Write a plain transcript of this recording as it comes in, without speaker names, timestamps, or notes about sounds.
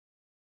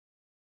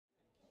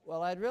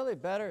Well, I'd really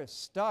better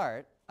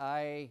start.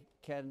 I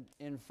can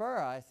infer,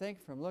 I think,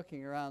 from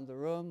looking around the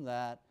room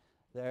that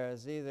there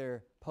is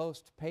either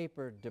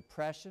post-paper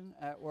depression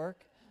at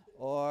work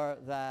or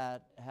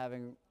that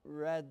having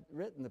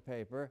written the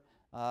paper,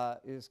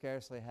 you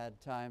scarcely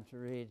had time to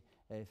read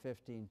a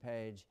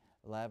 15-page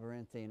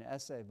labyrinthine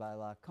essay by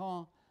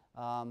Lacan.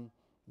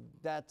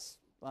 That's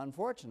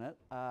unfortunate,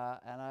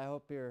 and I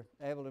hope you're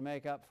able to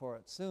make up for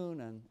it soon.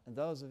 And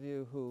those of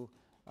you who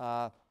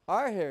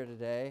are here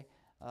today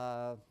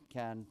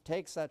can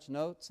take such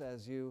notes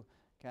as you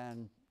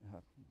can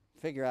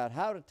figure out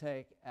how to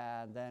take,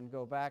 and then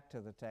go back to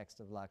the text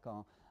of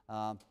Lacan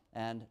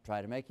and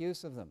try to make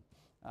use of them.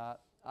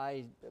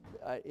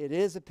 It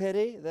is a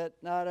pity that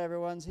not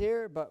everyone's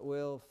here, but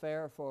we'll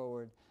fare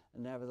forward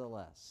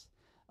nevertheless.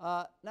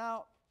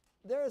 Now,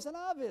 there is an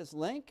obvious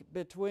link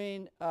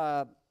between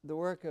the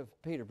work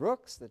of Peter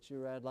Brooks that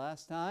you read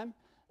last time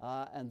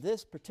and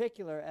this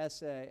particular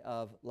essay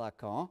of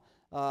Lacan,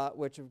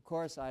 which of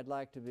course I'd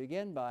like to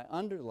begin by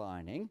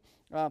underlining.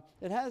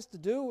 It has to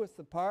do with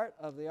the part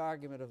of the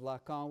argument of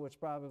Lacan which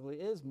probably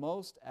is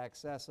most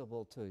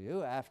accessible to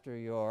you after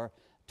your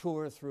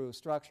tour through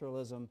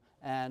structuralism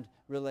and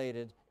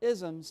related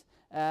isms,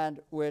 and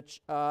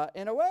which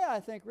in a way I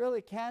think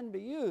really can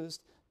be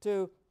used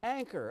to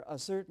anchor a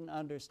certain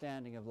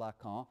understanding of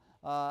Lacan,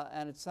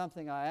 and it's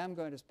something I am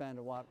going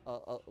to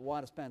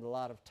want to spend a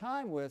lot of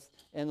time with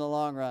in the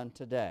long run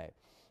today.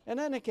 In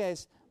any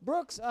case,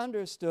 Brooks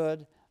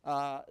understood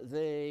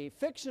the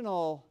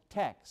fictional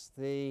text,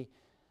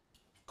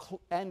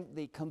 and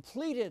the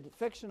completed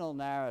fictional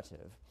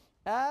narrative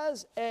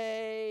as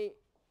a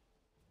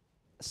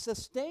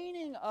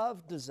sustaining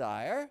of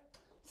desire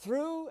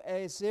through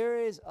a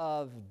series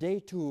of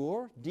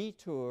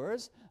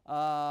detours,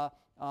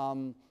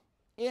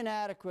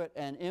 inadequate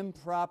and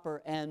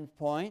improper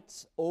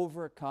endpoints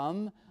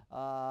overcome,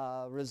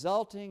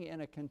 resulting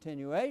in a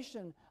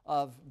continuation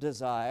of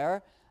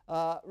desire,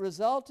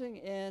 resulting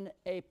in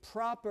a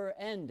proper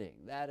ending,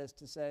 that is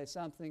to say,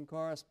 something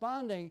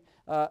corresponding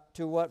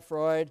to what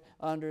Freud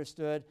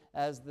understood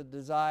as the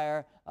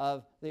desire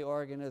of the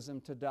organism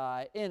to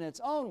die in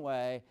its own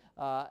way,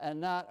 and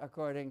not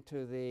according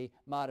to the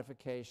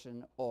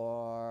modification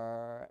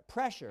or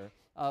pressure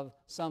of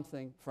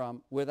something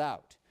from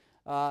without.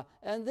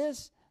 And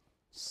this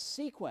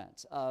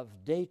sequence of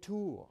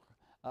détours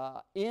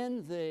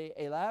in the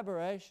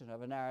elaboration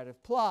of a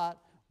narrative plot,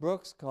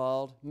 Brooks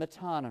called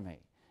metonymy,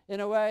 in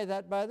a way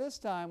that by this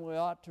time we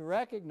ought to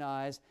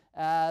recognize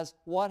as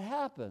what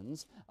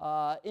happens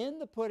in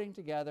the putting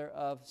together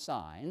of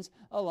signs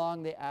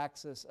along the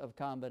axis of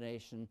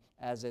combination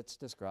as it's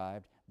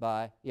described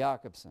by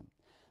Jacobson.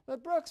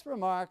 But Brooks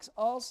remarks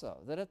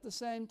also that at the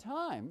same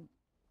time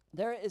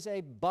there is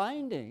a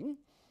binding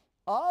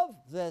of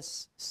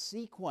this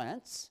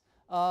sequence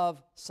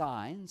of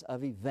signs,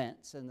 of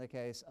events in the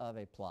case of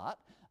a plot.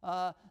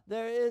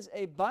 There is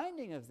a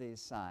binding of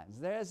these signs.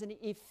 There is an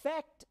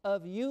effect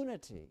of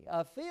unity,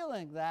 a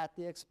feeling that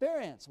the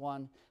experience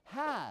one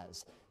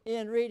has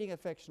in reading a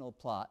fictional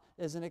plot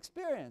is an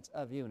experience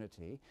of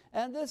unity,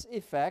 and this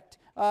effect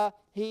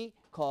he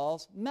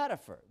calls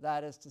metaphor.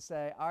 That is to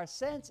say, our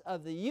sense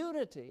of the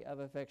unity of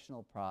a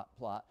fictional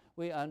plot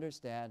we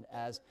understand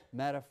as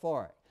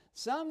metaphoric.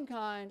 Some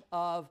kind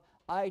of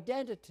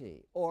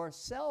identity or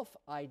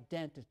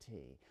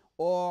self-identity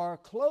or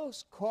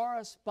close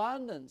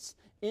correspondence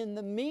in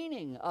the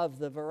meaning of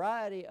the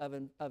variety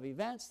of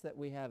events that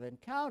we have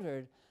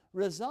encountered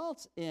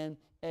results in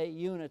a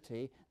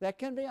unity that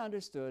can be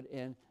understood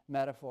in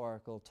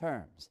metaphorical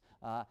terms.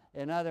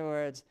 In other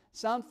words,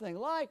 something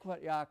like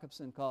what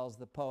Jacobson calls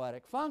the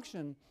poetic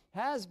function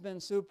has been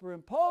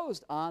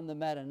superimposed on the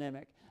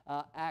metonymic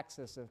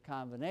axis of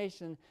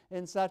combination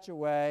in such a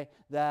way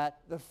that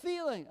the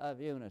feeling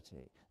of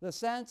unity, the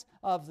sense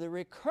of the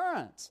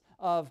recurrence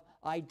of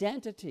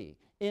identity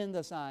in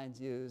the signs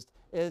used,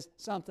 is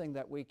something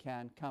that we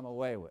can come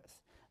away with.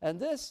 And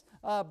this,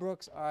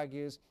 Brooks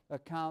argues,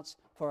 accounts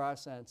for our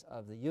sense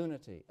of the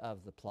unity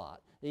of the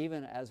plot,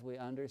 even as we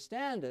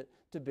understand it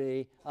to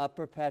be a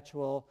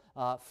perpetual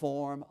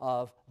form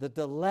of the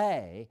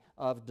delay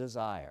of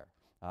desire.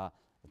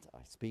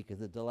 I speak of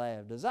the delay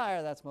of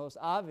desire. That's most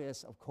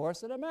obvious, of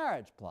course, in a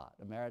marriage plot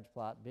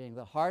being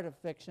the heart of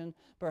fiction,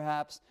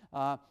 perhaps,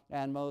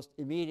 and most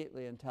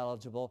immediately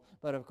intelligible.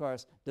 But, of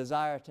course,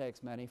 desire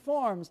takes many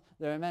forms.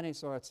 There are many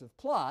sorts of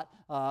plot,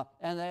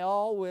 and they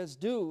always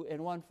do,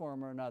 in one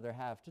form or another,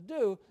 have to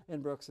do,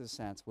 in Brooks's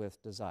sense,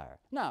 with desire.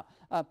 Now,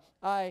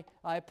 I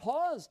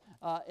pause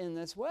in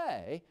this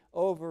way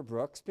over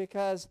Brooks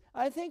because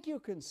I think you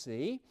can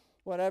see,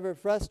 whatever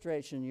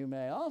frustration you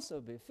may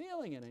also be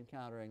feeling in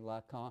encountering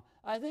Lacan,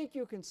 I think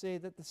you can see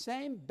that the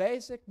same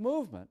basic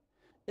movement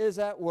is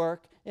at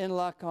work in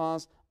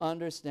Lacan's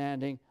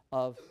understanding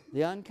of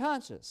the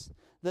unconscious.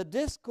 The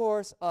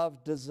discourse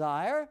of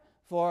desire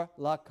for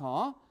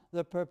Lacan,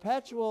 the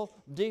perpetual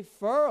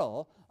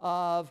deferral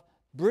of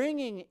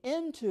bringing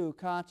into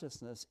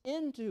consciousness,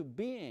 into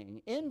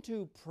being,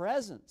 into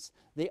presence,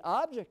 the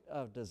object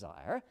of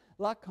desire,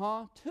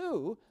 Lacan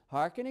too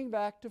hearkening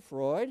back to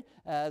Freud,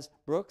 as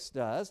Brooks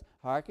does,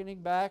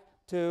 hearkening back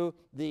to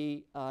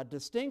the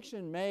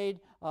distinction made,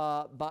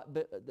 by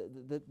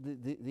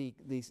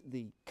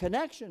the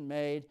connection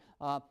made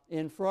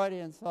in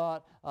Freudian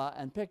thought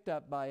and picked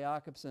up by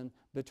Jakobson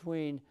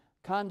between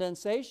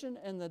condensation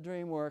in the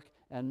dream work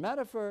and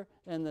metaphor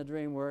in the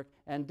dream work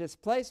and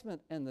displacement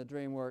in the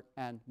dream work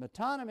and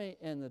metonymy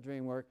in the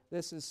dream work.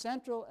 This is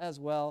central as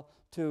well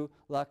to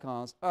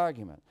Lacan's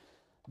argument.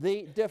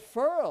 The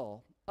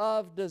deferral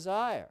of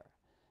desire,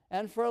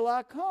 and for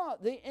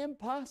Lacan, the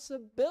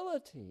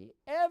impossibility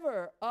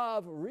ever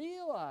of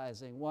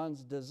realizing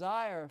one's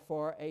desire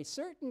for a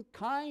certain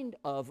kind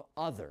of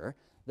other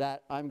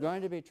that I'm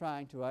going to be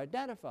trying to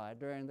identify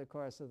during the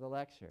course of the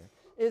lecture,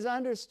 is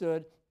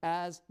understood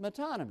as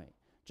metonymy,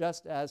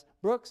 just as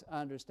Brooks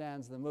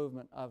understands the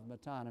movement of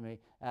metonymy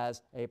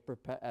as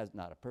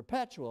not a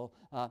perpetual,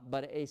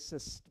 but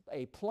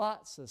a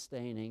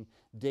plot-sustaining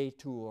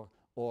détour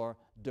or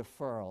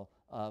deferral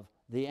of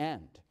the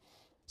end.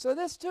 So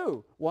this,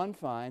 too, one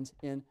finds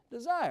in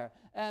desire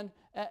and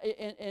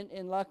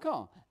in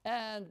Lacan.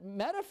 And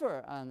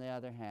metaphor, on the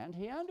other hand,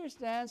 he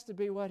understands to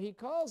be what he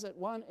calls at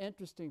one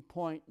interesting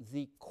point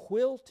the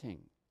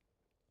quilting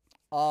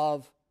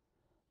of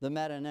the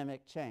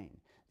metonymic chain,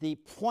 the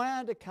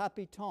point de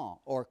capiton,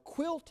 or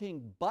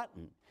quilting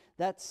button,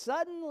 that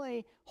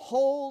suddenly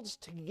holds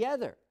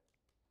together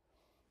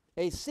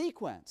a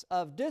sequence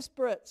of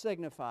disparate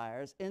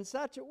signifiers in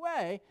such a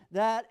way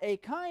that a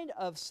kind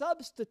of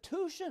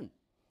substitution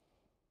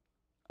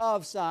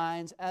of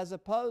signs as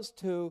opposed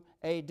to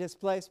a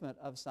displacement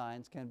of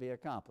signs can be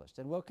accomplished.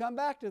 And we'll come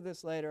back to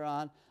this later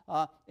on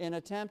in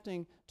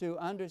attempting to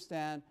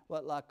understand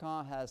what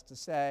Lacan has to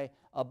say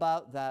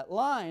about that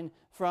line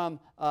from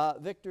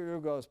Victor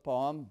Hugo's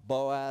poem,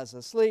 Boaz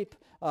Asleep,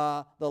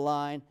 the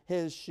line,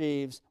 "His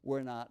sheaves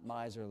were not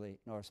miserly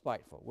nor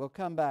spiteful." We'll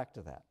come back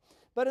to that.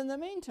 But in the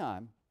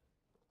meantime,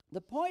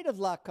 the point of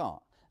Lacan,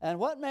 and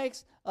what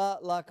makes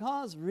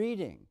Lacan's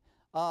reading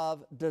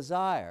of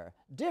desire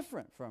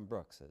different from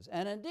Brooks's,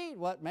 and indeed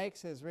what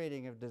makes his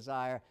reading of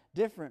desire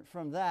different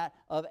from that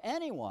of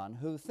anyone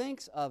who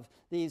thinks of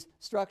these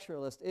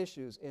structuralist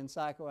issues in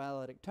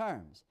psychoanalytic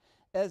terms,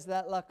 is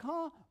that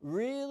Lacan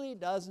really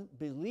doesn't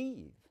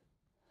believe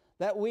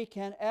that we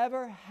can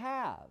ever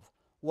have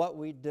what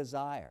we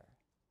desire.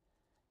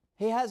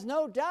 He has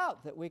no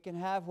doubt that we can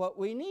have what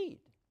we need.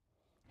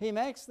 He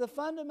makes the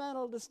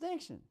fundamental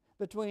distinction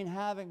between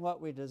having what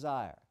we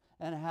desire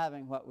and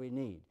having what we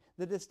need.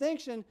 The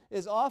distinction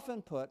is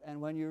often put,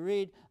 and when you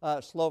read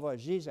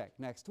Slavoj Žižek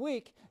next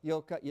week,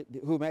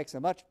 who makes a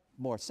much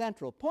more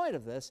central point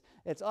of this,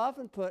 it's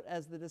often put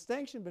as the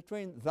distinction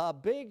between the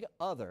big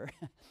other,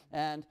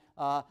 and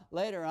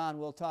later on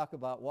we'll talk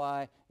about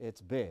why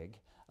it's big,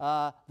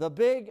 the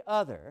big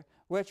other,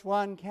 which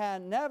one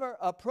can never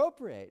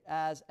appropriate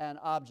as an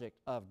object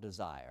of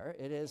desire.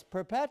 It is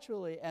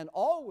perpetually and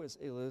always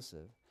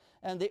elusive.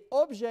 And the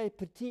objet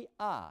petit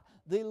a,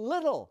 the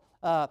little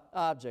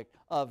object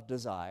of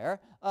desire,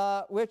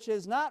 which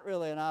is not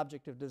really an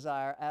object of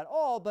desire at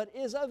all, but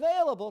is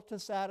available to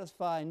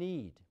satisfy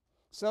need.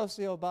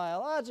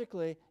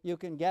 Sociobiologically, you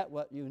can get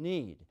what you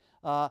need.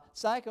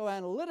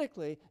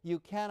 Psychoanalytically, you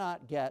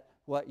cannot get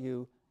what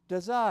you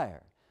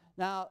desire.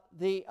 Now,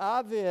 the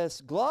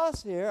obvious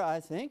gloss here, I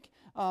think,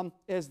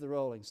 is the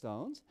Rolling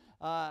Stones.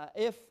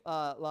 If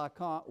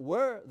Lacan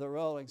were the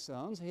Rolling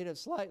Stones, he'd have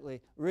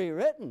slightly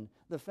rewritten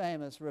the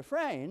famous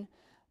refrain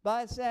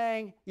by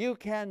saying, you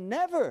can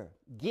never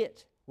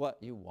get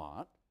what you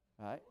want,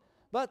 right?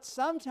 But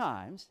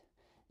sometimes,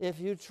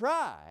 if you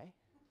try,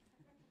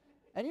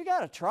 and you got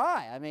to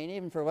try. I mean,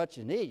 even for what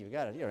you need, you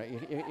got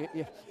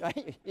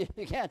to,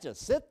 you can't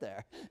just sit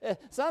there.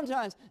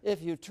 Sometimes,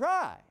 if you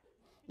try,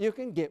 you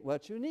can get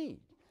what you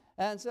need.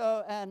 And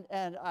so,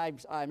 and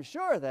I'm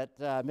sure that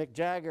Mick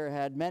Jagger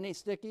had many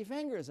sticky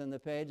fingers in the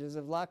pages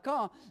of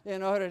Lacan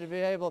in order to be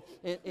able,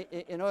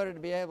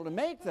 to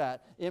make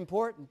that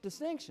important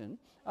distinction.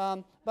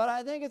 But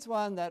I think it's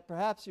one that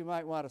perhaps you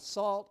might want to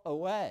salt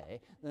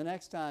away the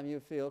next time you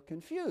feel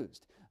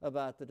confused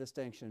about the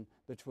distinction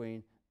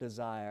between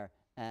desire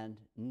and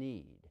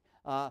need.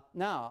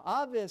 Now,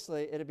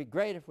 obviously, it'd be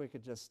great if we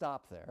could just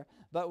stop there,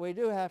 but we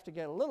do have to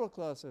get a little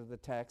closer to the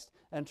text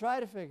and try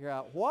to figure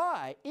out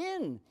why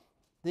in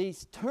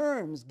these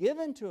terms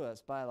given to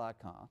us by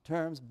Lacan,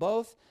 terms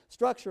both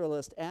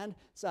structuralist and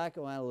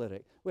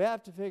psychoanalytic, we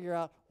have to figure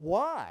out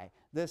why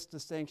this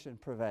distinction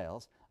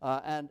prevails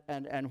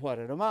and what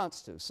it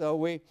amounts to. So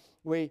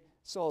we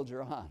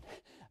soldier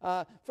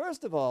on.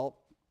 First of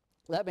all,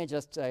 let me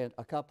just say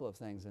a couple of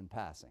things in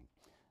passing.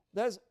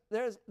 There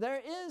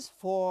is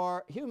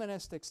for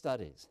humanistic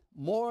studies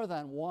more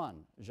than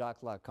one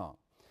Jacques Lacan.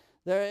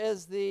 There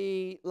is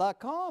the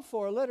Lacan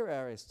for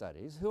literary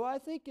studies, who I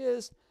think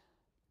is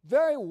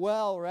very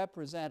well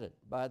represented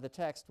by the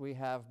text we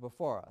have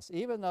before us,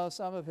 even though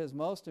some of his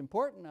most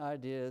important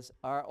ideas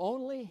are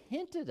only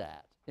hinted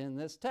at in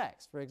this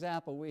text. For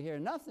example, we hear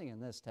nothing in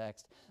this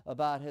text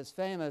about his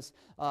famous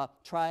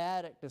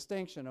triadic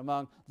distinction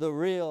among the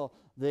real,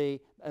 the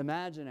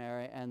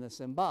imaginary, and the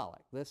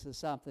symbolic. This is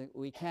something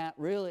we can't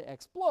really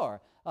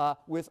explore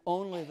with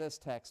only this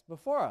text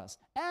before us.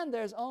 And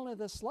there's only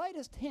the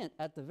slightest hint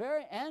at the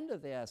very end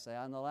of the essay,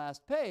 on the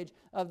last page,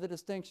 of the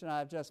distinction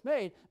I've just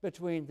made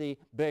between the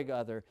big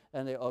other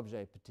and the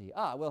objet petit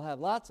a. We'll have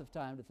lots of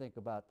time to think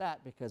about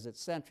that because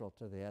it's central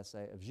to the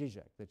essay of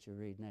Zizek that you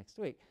read next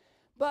week.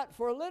 But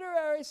for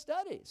literary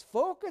studies,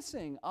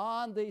 focusing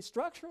on the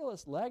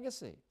structuralist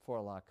legacy for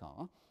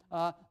Lacan,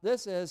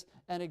 this is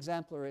an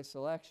exemplary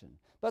selection.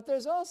 But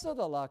there's also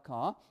the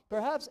Lacan,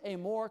 perhaps a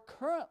more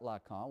current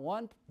Lacan,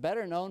 one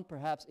better known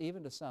perhaps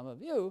even to some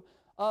of you,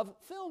 of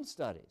film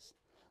studies.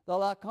 The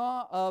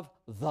Lacan of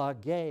the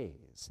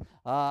gaze,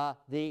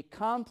 the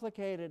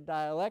complicated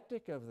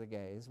dialectic of the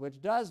gaze,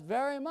 which does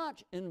very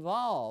much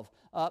involve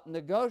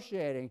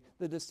negotiating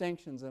the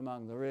distinctions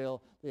among the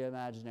real, the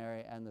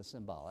imaginary, and the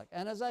symbolic.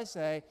 And as I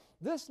say,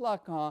 this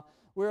Lacan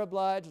we're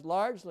obliged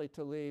largely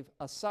to leave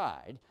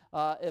aside,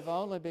 if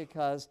only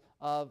because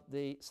of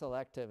the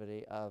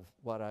selectivity of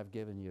what I've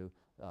given you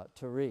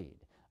to read.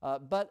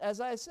 But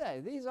as I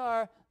say, these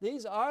are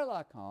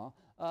Lacan,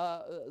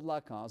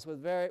 Lacans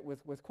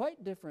with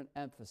quite different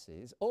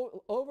emphases,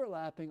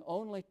 overlapping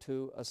only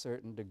to a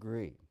certain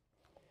degree.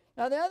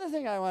 Now, the other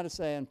thing I want to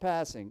say in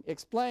passing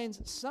explains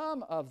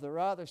some of the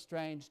rather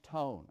strange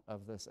tone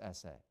of this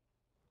essay.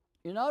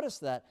 You notice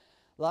that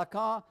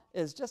Lacan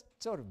is just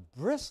sort of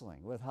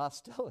bristling with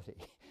hostility.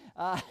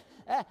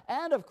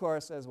 And, of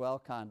course, as well,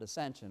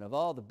 condescension. Of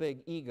all the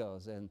big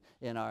egos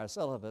in our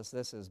syllabus,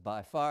 this is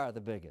by far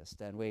the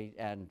biggest,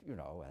 and you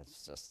know,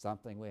 it's just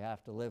something we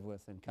have to live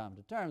with and come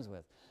to terms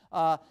with.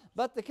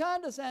 But the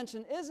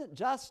condescension isn't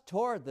just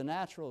toward the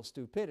natural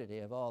stupidity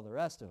of all the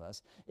rest of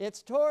us.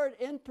 It's toward,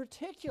 in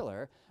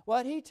particular,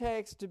 what he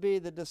takes to be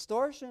the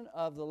distortion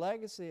of the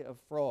legacy of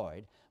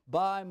Freud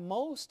by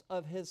most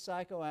of his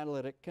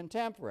psychoanalytic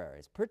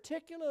contemporaries,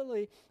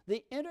 particularly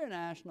the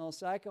International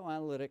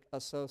Psychoanalytic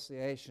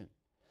Association,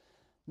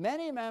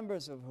 many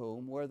members of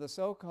whom were the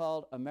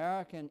so-called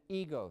American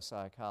ego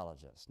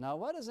psychologists. Now,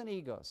 what is an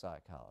ego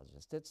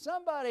psychologist? It's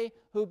somebody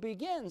who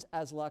begins,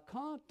 as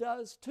Lacan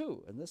does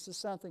too, and this is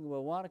something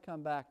we'll want to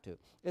come back to.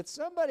 It's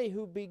somebody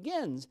who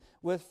begins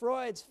with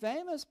Freud's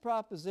famous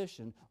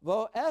proposition,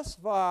 wo es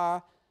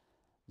war,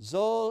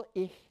 soll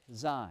ich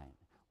sein.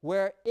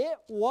 Where it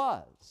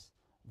was,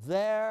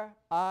 there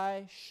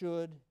I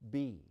should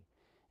be.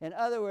 In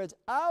other words,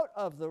 out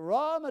of the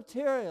raw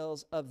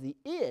materials of the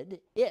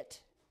id,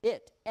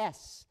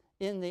 es,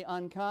 in the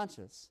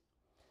unconscious,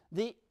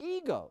 the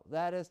ego,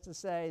 that is to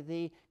say,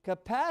 the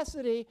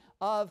capacity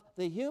of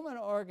the human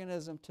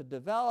organism to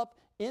develop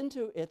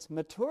into its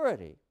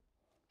maturity,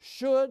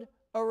 should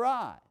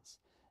arise.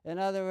 In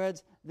other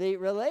words, the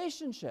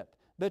relationship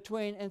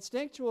between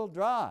instinctual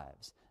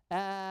drives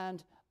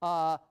and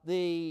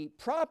the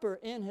proper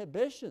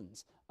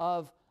inhibitions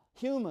of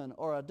human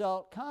or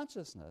adult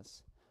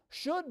consciousness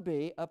should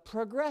be a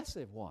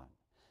progressive one.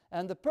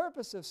 And the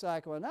purpose of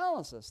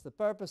psychoanalysis, the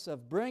purpose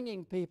of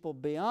bringing people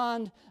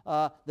beyond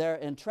their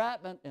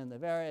entrapment in the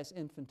various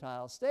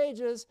infantile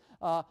stages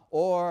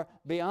or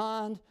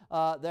beyond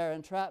their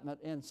entrapment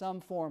in some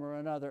form or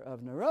another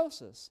of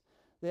neurosis,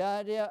 the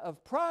idea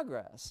of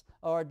progress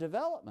or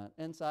development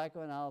in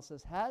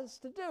psychoanalysis has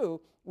to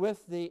do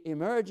with the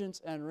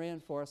emergence and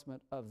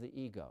reinforcement of the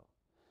ego.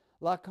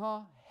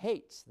 Lacan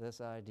hates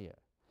this idea.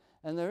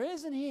 And the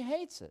reason he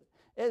hates it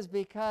is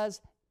because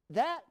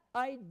that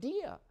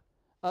idea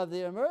of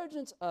the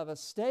emergence of a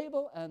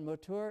stable and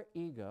mature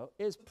ego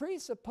is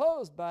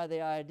presupposed by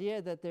the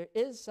idea that there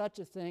is such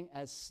a thing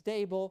as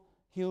stable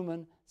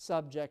human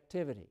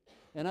subjectivity.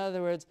 In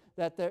other words,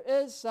 that there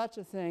is such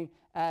a thing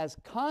as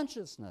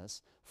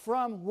consciousness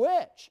from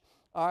which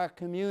our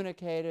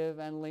communicative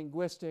and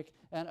linguistic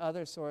and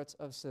other sorts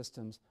of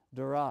systems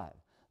derive.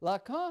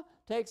 Lacan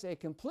takes a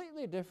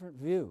completely different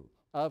view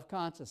of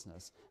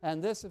consciousness,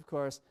 and this, of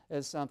course,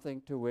 is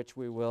something to which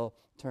we will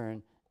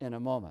turn in a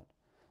moment.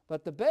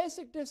 But the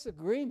basic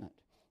disagreement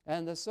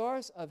and the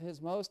source of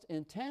his most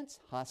intense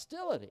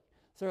hostility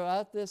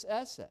throughout this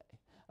essay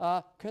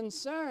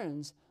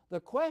concerns the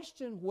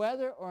question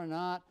whether or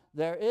not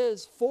there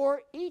is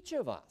for each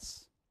of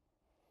us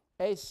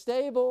a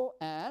stable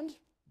and,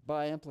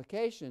 by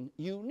implication,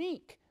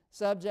 unique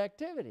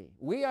subjectivity.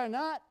 We are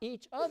not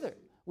each other.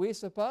 We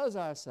suppose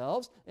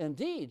ourselves,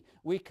 indeed,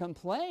 we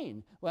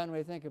complain when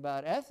we think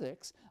about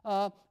ethics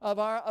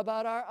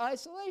about our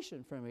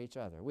isolation from each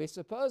other. We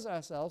suppose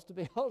ourselves to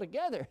be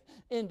altogether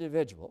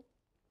individual,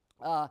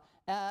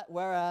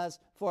 whereas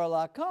for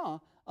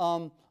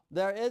Lacan,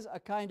 there is a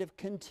kind of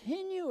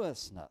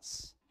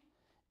continuousness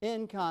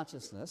in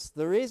consciousness,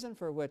 the reason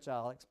for which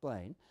I'll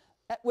explain,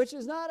 which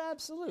is not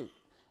absolute.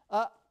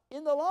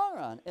 In the long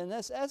run, in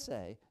this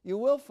essay, you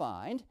will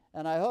find,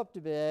 and I hope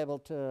to be able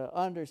to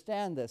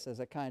understand this as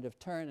a kind of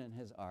turn in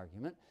his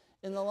argument,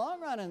 in the long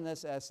run in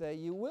this essay,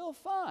 you will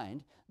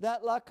find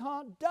that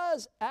Lacan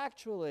does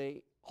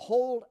actually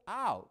hold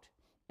out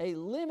a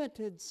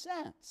limited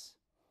sense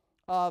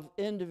of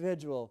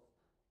individual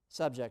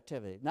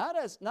subjectivity, not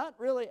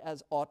really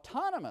as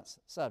autonomous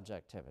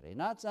subjectivity,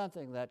 not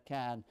something that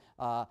can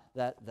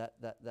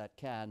that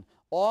can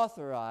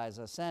authorize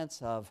a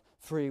sense of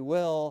free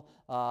will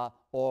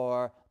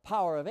or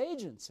power of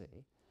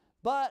agency,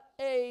 but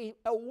a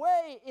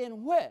way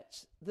in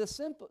which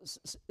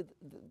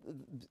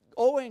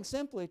owing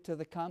simply to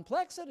the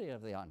complexity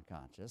of the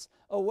unconscious,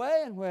 a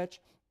way in which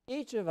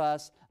each of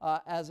us,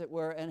 as it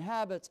were,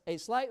 inhabits a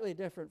slightly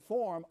different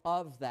form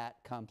of that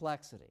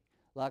complexity.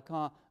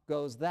 Lacan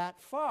goes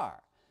that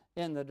far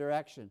in the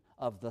direction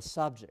of the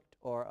subject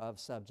or of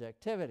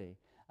subjectivity,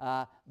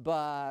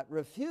 but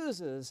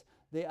refuses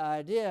the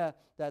idea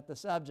that the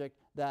subject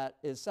that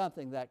is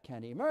something that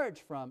can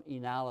emerge from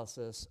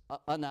analysis,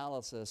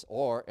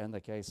 or in the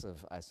case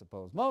of, I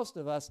suppose, most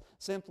of us,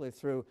 simply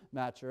through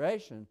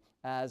maturation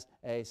as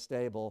a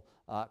stable,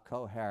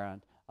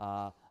 coherent,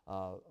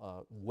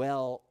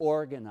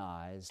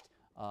 well-organized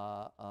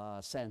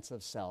sense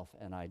of self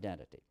and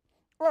identity.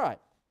 All right.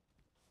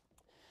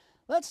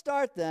 Let's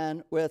start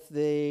then with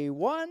the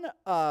one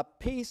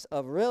piece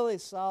of really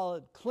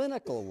solid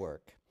clinical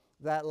work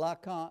that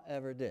Lacan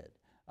ever did.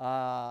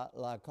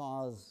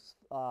 Lacan's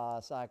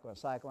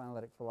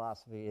psychoanalytic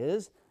philosophy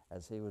is,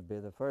 as he would be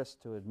the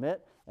first to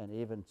admit and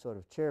even sort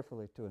of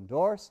cheerfully to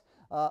endorse,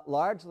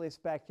 largely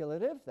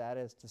speculative. That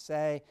is to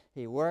say,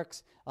 he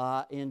works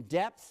in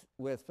depth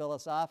with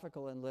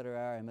philosophical and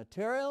literary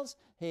materials.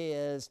 He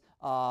is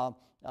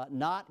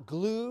not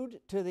glued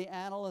to the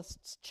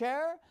analyst's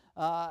chair.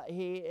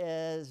 He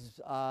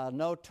is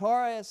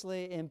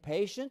notoriously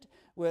impatient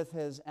with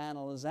his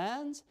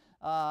analysans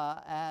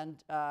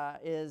and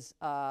is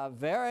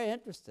very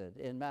interested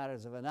in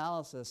matters of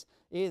analysis,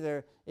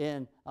 either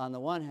in, on the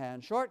one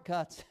hand,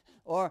 shortcuts,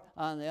 or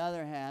on the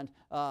other hand,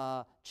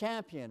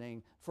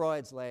 championing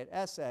Freud's late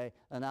essay,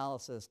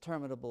 Analysis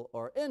Terminable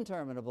or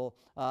Interminable,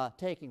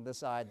 taking the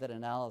side that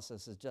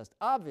analysis is just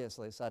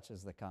obviously, such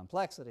as the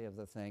complexity of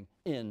the thing,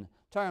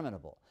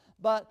 interminable.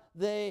 But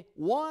the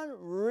one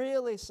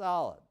really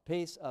solid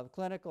piece of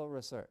clinical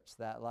research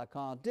that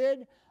Lacan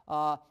did,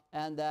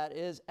 and that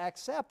is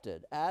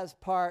accepted as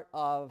part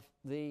of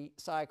the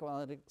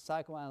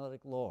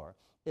psychoanalytic lore,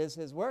 is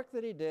his work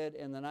that he did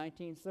in the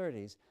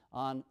 1930s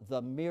on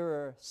the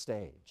mirror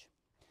stage.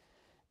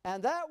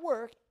 And that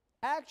work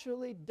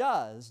actually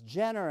does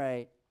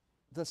generate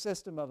the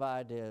system of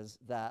ideas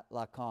that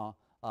Lacan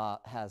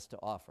has to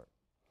offer.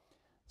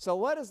 So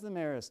what is the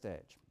mirror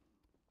stage?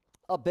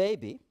 A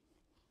baby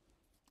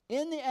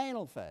in the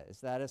anal phase,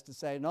 that is to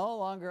say, no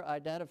longer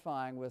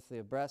identifying with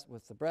the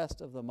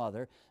breast of the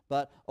mother,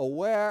 but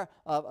aware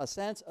of a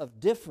sense of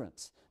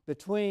difference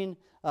between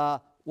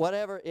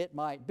whatever it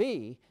might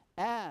be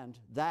and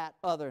that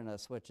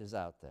otherness which is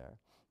out there.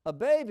 A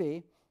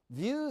baby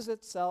views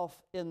itself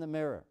in the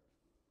mirror.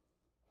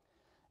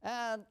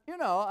 And, you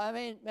know, I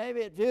mean, maybe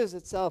it views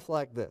itself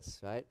like this,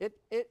 right?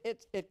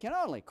 It can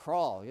only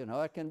crawl, you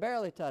know. It can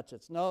barely touch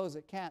its nose.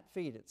 It can't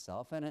feed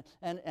itself. And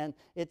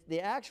the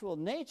actual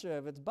nature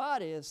of its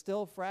body is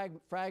still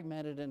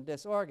fragmented and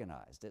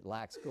disorganized. It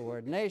lacks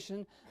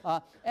coordination.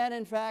 And,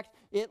 in fact,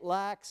 it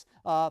lacks,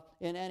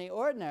 in any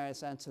ordinary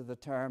sense of the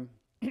term,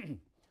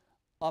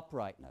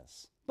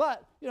 uprightness.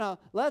 But, you know,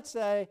 let's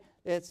say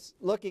it's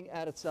looking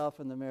at itself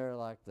in the mirror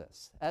like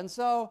this. And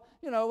so,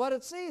 you know, what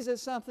it sees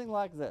is something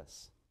like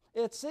this.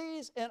 It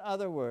sees, in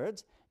other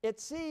words, it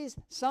sees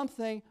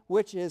something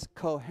which is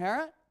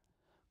coherent,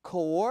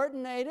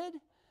 coordinated,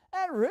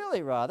 and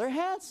really rather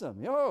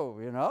handsome. You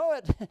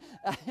know,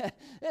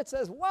 it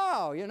says,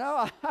 wow, you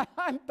know,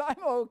 I'm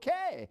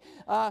okay.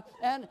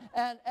 And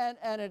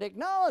it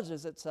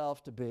acknowledges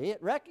itself to be,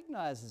 it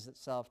recognizes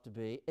itself to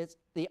be, it's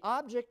the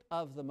object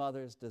of the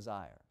mother's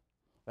desire.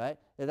 Right?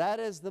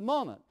 That is the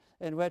moment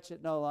in which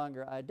it no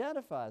longer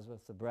identifies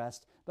with the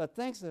breast, but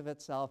thinks of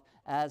itself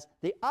as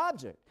the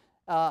object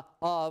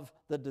of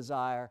the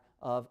desire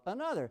of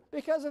another,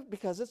 because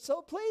it's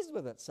so pleased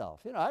with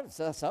itself. You know,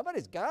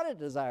 somebody's got to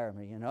desire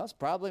me. You know, it's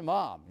probably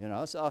mom. You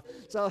know, so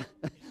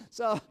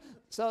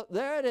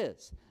there it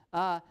is.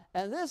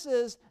 And this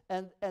is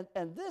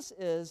this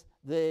is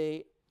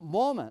the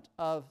moment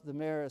of the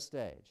mirror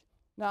stage.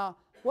 Now,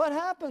 what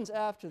happens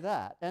after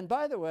that? And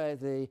by the way,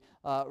 the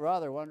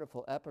rather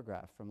wonderful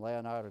epigraph from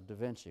Leonardo da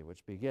Vinci,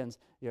 which begins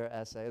your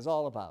essay, is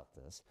all about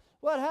this.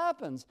 What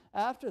happens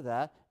after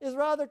that is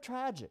rather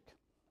tragic.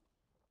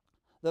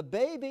 The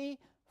baby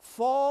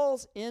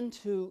falls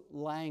into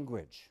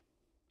language.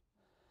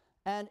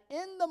 And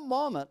in the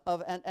moment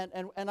of, and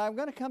I'm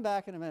going to come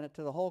back in a minute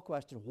to the whole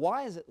question,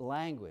 why is it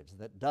language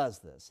that does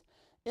this?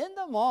 In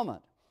the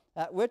moment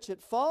at which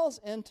it falls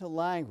into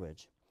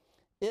language,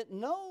 it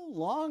no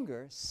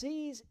longer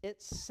sees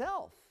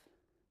itself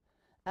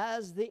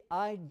as the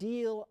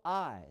ideal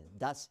I,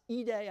 das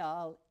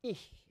Ideal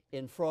Ich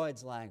in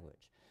Freud's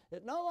language.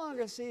 It no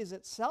longer sees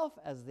itself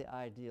as the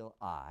ideal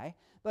I,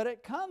 but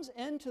it comes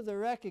into the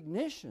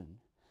recognition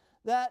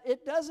that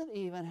it doesn't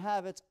even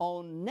have its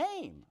own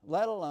name,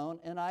 let alone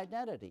an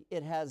identity.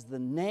 It has the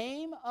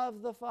name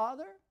of the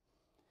father,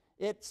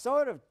 it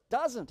sort of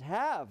doesn't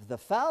have the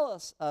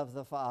phallus of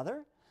the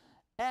father,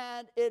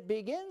 and it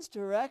begins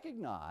to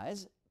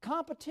recognize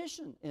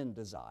competition in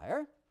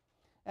desire,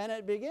 and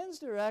it begins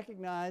to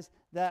recognize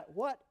that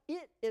what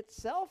it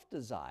itself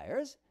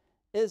desires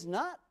is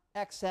not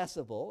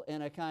accessible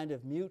in a kind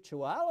of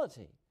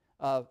mutuality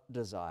of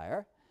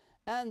desire,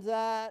 and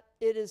that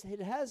it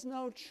has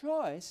no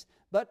choice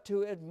but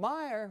to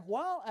admire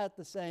while at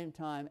the same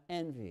time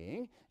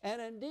envying,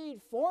 and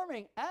indeed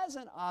forming as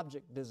an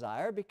object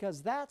desire,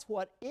 because that's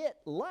what it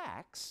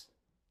lacks,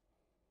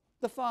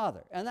 the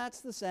father. And that's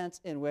the sense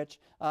in which,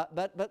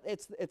 but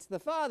it's the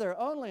father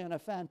only in a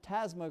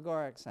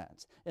phantasmagoric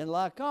sense. In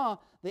Lacan,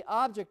 the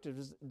object of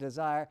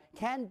desire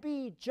can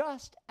be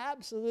just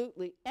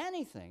absolutely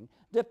anything,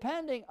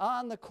 depending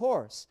on the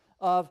course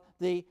of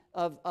the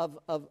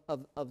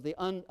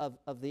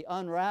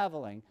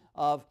unraveling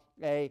of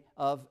the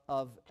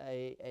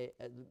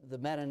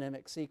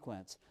metonymic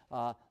sequence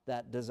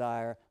that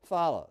desire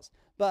follows.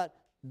 But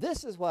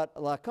this is what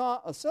Lacan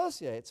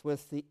associates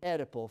with the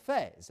Oedipal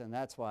phase, and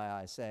that's why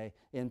I say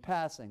in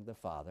passing the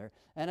father.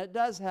 And it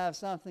does have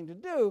something to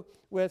do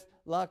with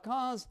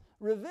Lacan's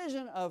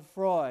revision of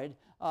Freud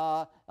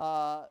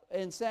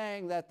in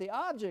saying that the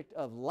object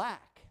of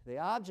lack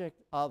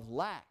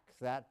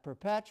that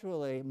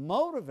perpetually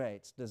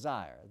motivates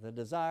desire, the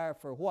desire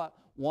for what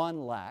one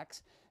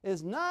lacks,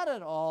 is not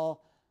at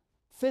all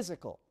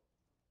physical.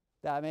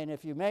 I mean,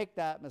 if you make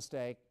that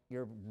mistake,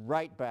 you're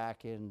right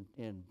back in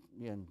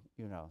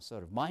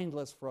sort of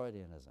mindless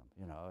Freudianism.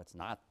 It's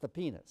not the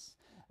penis.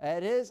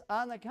 It is,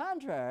 on the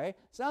contrary,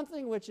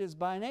 something which is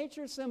by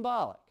nature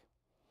symbolic,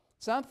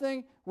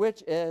 something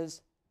which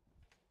is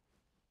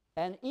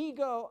an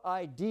ego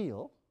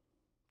ideal,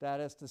 that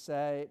is to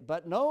say,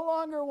 but no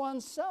longer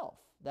oneself.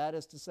 That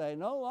is to say,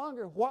 no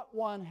longer what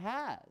one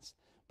has,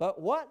 but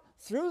what,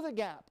 through the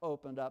gap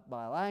opened up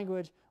by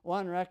language,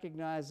 one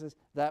recognizes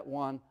that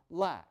one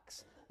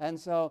lacks. And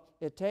so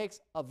it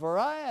takes a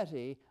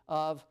variety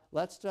of,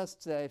 let's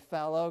just say,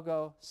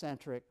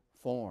 phallogocentric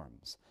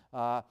forms.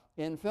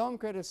 In film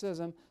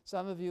criticism,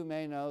 some of you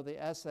may know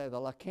the essay, the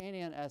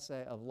Lacanian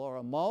essay of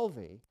Laura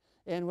Mulvey,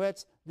 in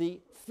which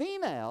the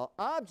female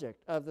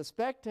object of the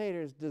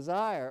spectator's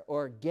desire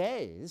or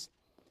gaze,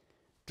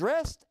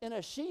 dressed in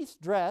a sheath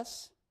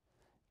dress,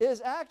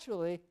 is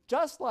actually,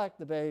 just like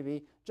the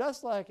baby,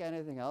 just like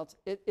anything else,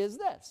 it is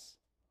this.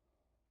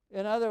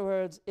 In other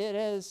words, it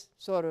is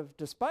sort of,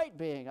 despite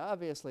being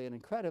obviously an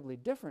incredibly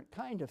different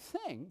kind of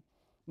thing,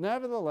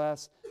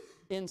 nevertheless,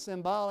 in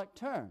symbolic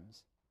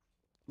terms,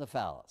 the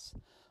phallus.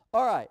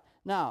 All right,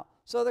 now,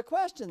 so the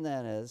question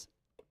then is,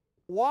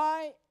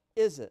 why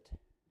is it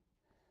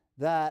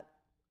that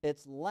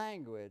it's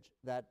language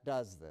that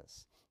does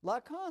this?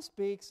 Lacan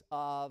speaks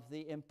of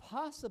the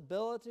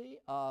impossibility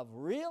of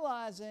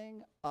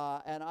realizing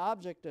an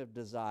object of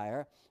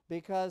desire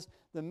because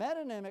the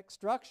metonymic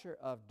structure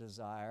of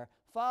desire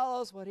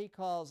follows what he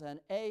calls an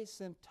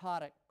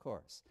asymptotic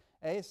course.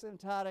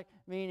 Asymptotic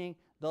meaning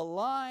the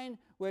line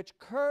which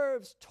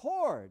curves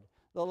toward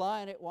the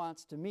line it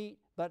wants to meet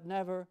but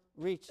never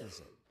reaches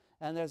it.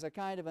 And there's a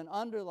kind of an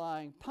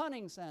underlying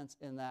punning sense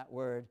in that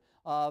word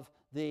of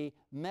the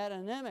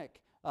metonymic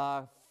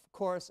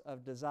course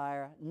of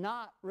desire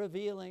not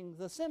revealing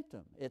the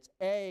symptom. It's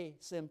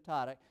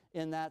asymptotic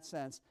in that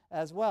sense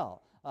as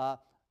well.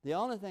 The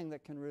only thing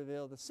that can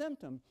reveal the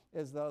symptom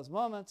is those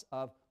moments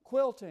of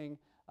quilting,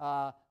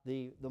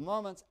 the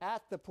moments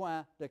at the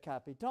point de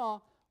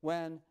capiton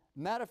when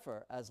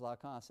metaphor, as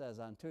Lacan says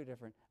on 2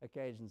 different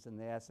occasions in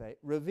the essay,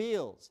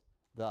 reveals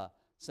the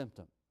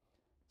symptom.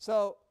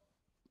 So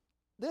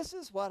this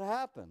is what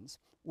happens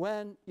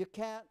when you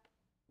can't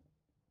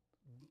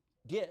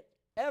get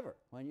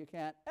when you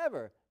can't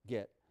ever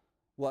get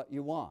what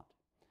you want.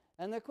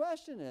 And the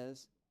question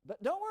is,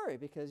 but don't worry,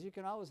 because you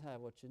can always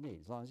have what you need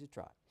as long as you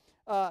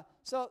try.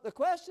 So the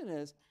question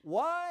is,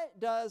 why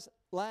does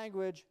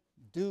language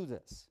do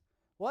this?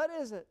 What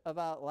is it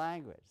about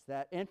language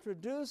that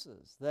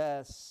introduces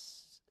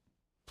this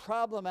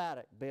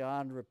problematic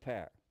beyond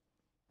repair?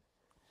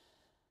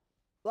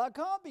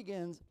 Lacan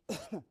begins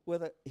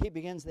he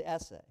begins the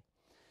essay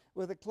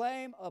with a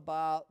claim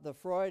about the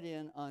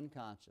Freudian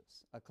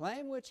unconscious, a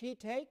claim which he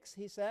takes,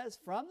 he says,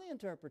 from the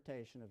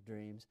interpretation of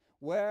dreams,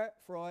 where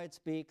Freud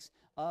speaks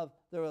of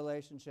the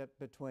relationship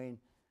between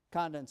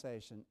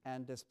condensation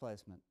and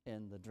displacement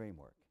in the dream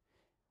work.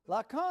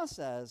 Lacan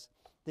says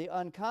the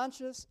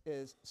unconscious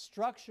is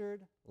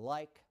structured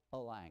like a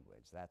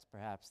language. That's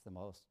perhaps the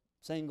most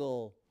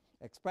single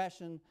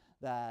expression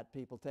that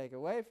people take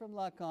away from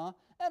Lacan,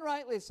 and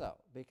rightly so,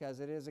 because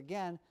it is,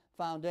 again,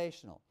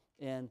 foundational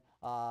in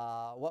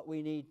what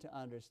we need to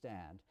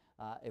understand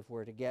if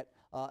we're to get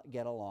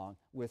along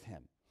with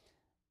him.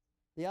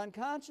 The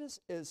unconscious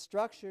is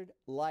structured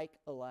like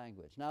a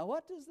language. Now,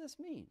 what does this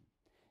mean?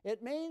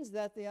 It means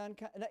that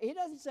he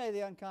doesn't say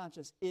the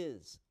unconscious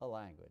is a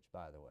language,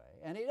 by the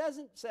way, and he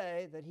doesn't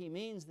say that he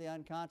means the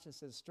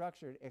unconscious is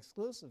structured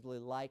exclusively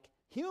like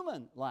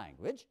human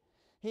language.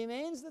 He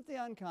means that the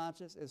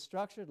unconscious is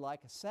structured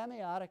like a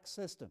semiotic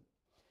system.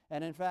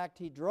 And in fact,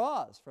 he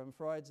draws from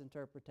Freud's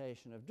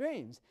interpretation of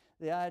dreams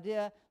the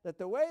idea that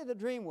the way the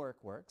dream work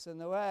works and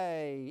the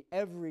way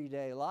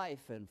everyday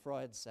life, in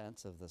Freud's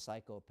sense of the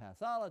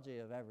psychopathology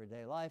of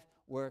everyday life,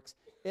 works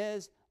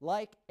is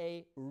like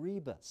a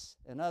rebus.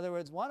 In other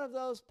words, one of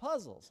those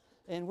puzzles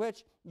in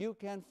which you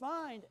can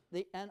find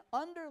an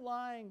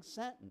underlying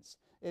sentence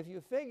if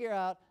you figure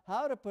out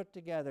how to put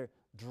together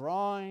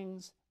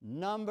drawings,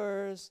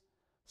 numbers,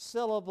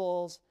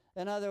 syllables,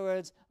 in other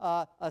words,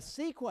 a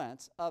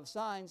sequence of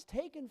signs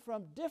taken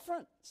from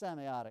different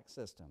semiotic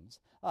systems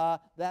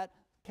that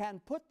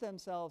can put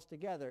themselves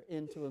together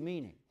into a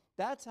meaning.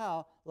 That's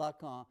how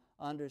Lacan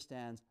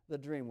understands the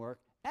dream work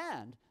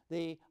and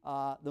the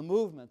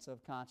movements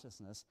of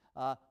consciousness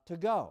to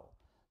go.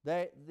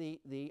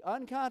 The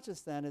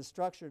unconscious, then, is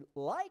structured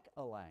like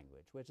a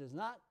language, which is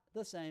not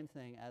the same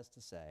thing as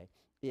to say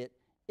it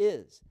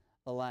is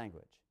a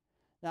language.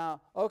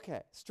 Now,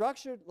 okay,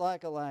 structured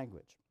like a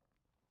language.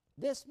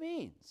 This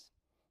means,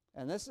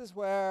 and this is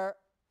where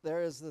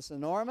there is this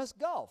enormous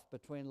gulf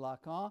between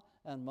Lacan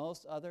and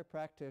most other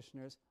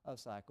practitioners of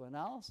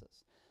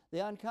psychoanalysis.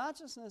 The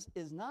unconsciousness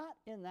is not,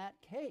 in that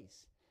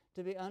case,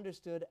 to be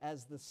understood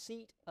as the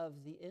seat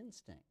of the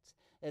instincts.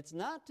 It's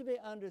not to be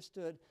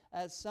understood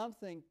as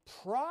something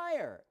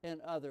prior,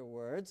 in other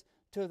words,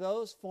 to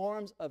those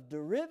forms of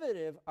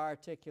derivative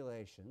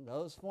articulation,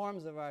 those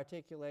forms of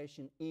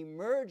articulation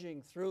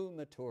emerging through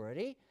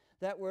maturity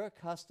that we're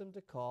accustomed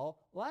to call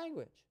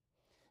language.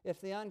 If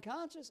the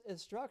unconscious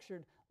is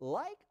structured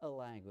like a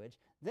language,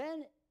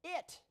 then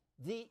it,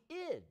 the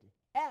id,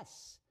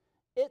 S,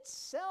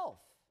 itself,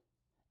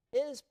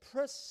 is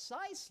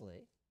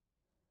precisely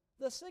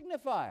the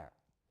signifier.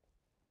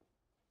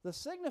 The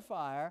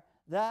signifier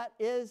that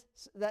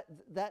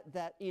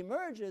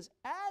emerges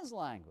as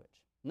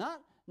language,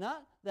 not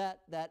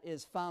that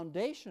is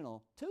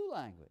foundational to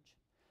language.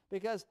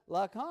 Because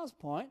Lacan's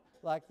point,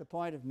 like the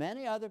point of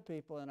many other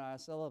people in our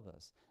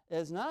syllabus,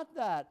 is not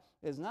that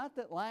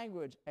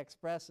language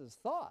expresses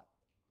thought.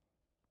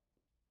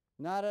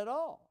 Not at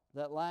all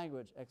that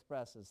language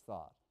expresses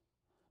thought,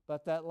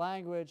 but that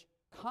language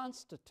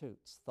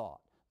constitutes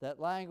thought, that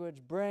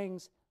language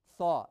brings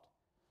thought,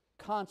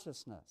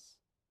 consciousness,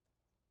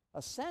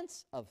 a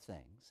sense of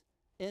things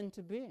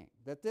into being,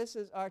 that this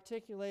is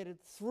articulated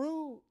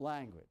through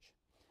language.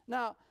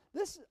 Now,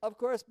 this, of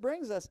course,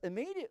 brings us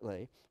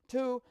immediately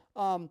to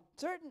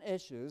certain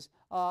issues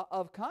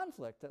of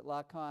conflict that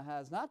Lacan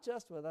has, not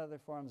just with other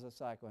forms of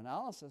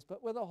psychoanalysis,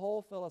 but with a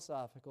whole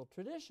philosophical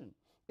tradition.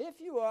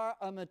 If you are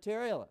a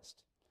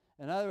materialist,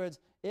 in other words,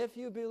 if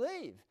you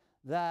believe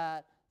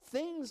that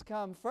things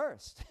come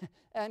first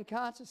and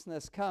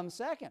consciousness comes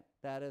second,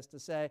 that is to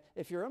say,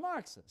 if you're a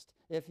Marxist,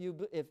 if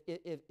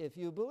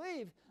you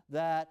believe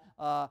that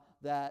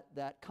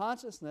that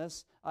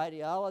consciousness,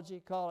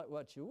 ideology, call it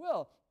what you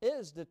will,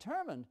 is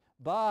determined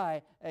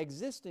by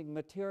existing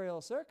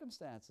material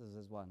circumstances,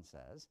 as one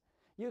says,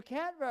 you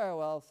can't very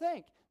well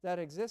think that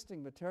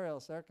existing material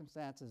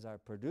circumstances are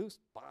produced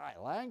by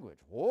language.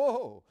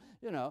 Whoa!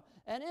 You know,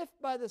 and if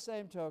by the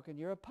same token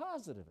you're a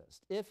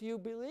positivist, if you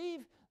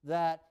believe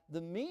that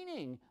the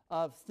meaning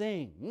of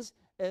things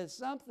is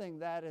something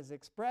that is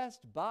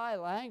expressed by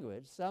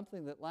language,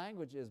 something that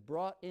language is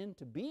brought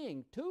into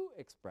being to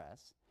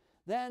express,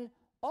 then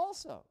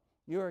also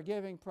you are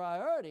giving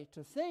priority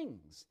to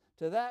things,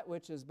 to that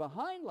which is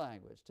behind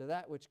language, to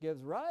that which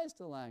gives rise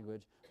to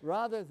language,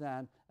 rather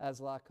than, as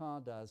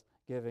Lacan does,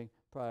 giving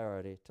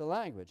priority to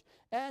language.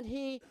 And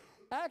he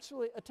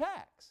actually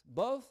attacks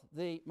both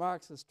the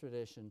Marxist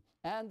tradition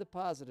and the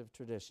positive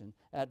tradition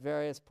at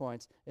various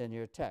points in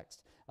your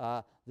text.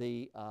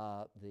 The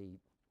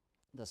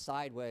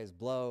sideways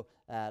blow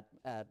at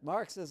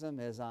Marxism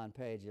is on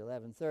page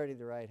 1130,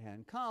 the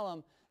right-hand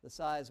column.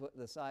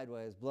 The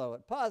sideways blow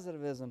at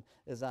positivism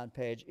is on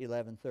page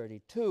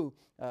 1132,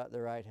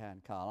 the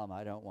right-hand column.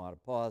 I don't want to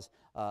pause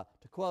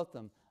to quote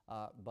them,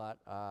 but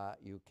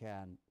you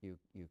can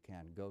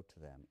go to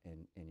them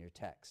in your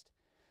text.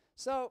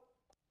 So,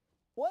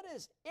 what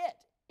is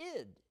it?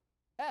 Id,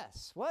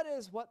 S. What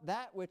is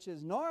that which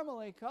is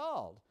normally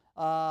called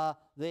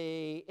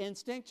the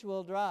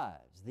instinctual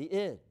drives, the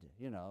id?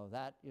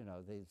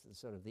 The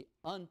sort of the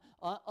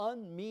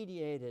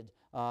unmediated,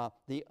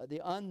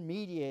 the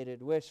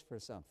unmediated wish for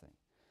something.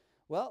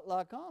 Well,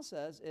 Lacan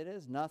says it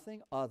is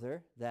nothing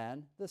other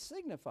than the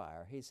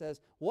signifier. He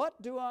says,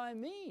 what do I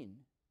mean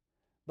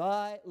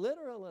by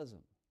literalism?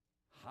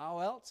 How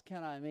else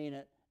can I mean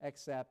it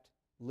except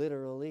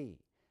literally?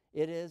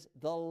 It is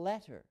the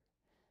letter.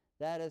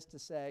 That is to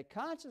say,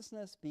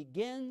 consciousness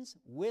begins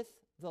with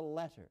the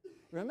letter.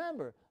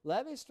 Remember,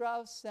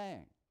 Lévi-Strauss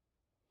saying,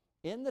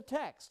 in the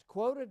text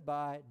quoted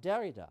by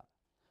Derrida,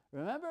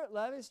 remember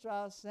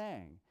Lévi-Strauss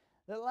saying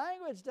that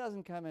language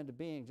doesn't come into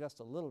being just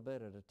a little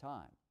bit at a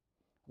time.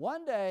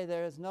 One day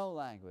there is no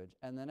language,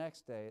 and the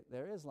next day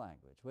there is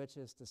language, which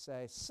is to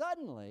say,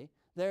 suddenly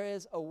there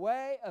is a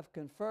way of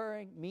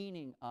conferring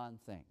meaning on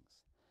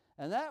things.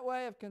 And that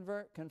way of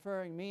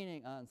conferring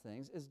meaning on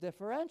things is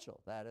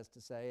differential. That is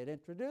to say, it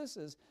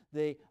introduces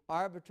the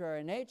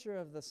arbitrary nature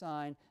of the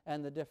sign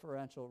and the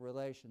differential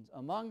relations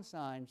among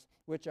signs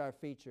which are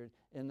featured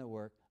in the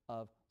work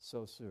of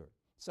Saussure.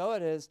 So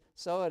it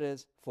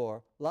is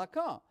for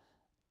Lacan.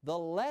 The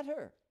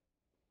letter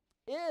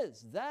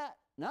is that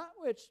not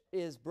which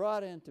is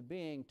brought into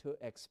being to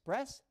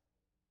express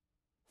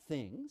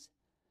things,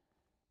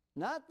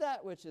 not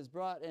that which is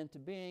brought into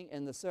being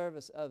in the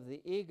service of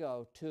the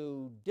ego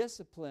to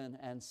discipline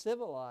and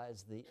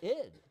civilize the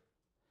id,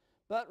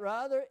 but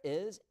rather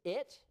is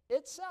it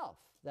itself.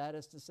 That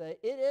is to say,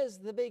 it is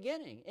the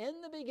beginning.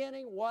 In the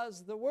beginning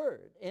was the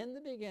word. In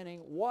the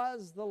beginning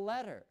was the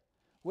letter,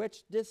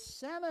 which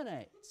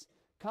disseminates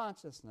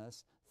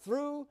consciousness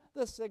through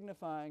the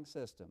signifying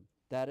system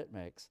that it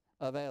makes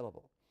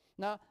available.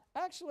 Now,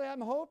 actually,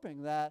 I'm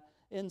hoping that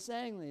in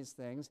saying these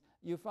things,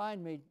 you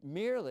find me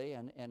merely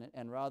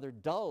and rather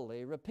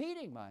dully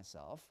repeating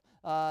myself,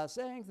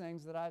 saying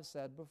things that I've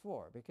said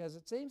before, because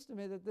it seems to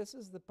me that this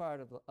is the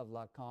part of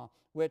Lacan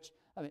which,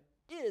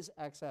 is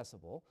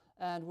accessible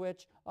and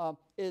which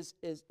is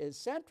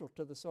central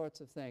to the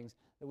sorts of things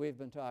that we've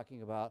been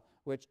talking about,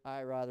 which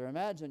I rather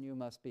imagine you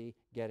must be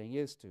getting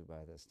used to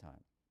by this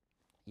time.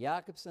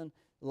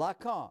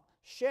 Lacan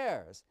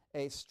shares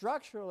a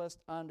structuralist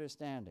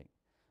understanding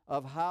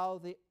of how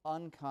the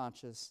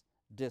unconscious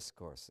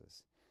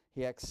discourses.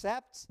 He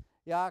accepts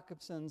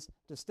Jacobson's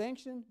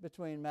distinction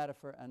between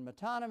metaphor and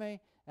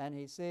metonymy, and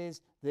he sees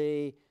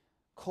the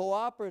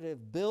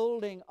cooperative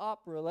building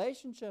up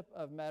relationship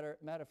of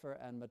metaphor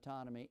and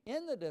metonymy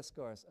in the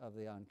discourse of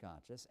the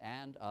unconscious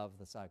and of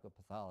the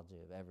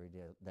psychopathology of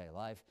everyday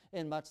life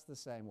in much the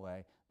same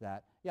way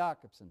that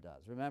Jacobson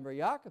does. Remember,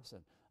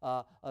 Jacobson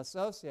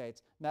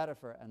associates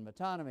metaphor and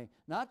metonymy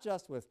not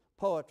just with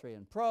poetry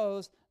and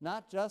prose,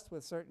 not just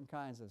with certain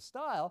kinds of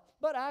style,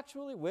 but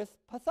actually with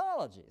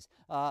pathologies.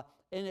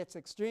 In its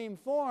extreme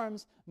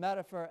forms,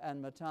 metaphor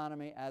and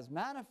metonymy as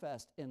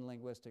manifest in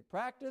linguistic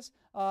practice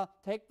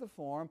take the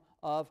form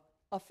of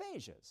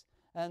aphasias.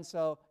 And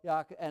so,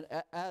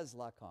 as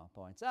Lacan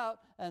points out,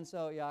 and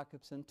so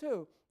Jacobson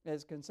too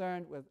is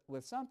concerned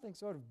with something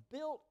sort of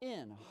built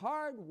in,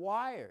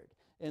 hardwired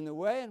in the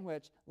way in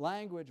which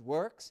language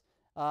works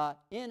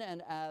in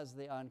and as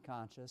the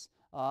unconscious,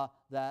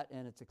 that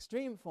in its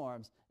extreme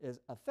forms is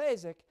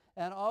aphasic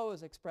and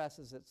always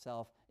expresses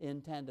itself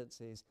in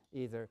tendencies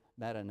either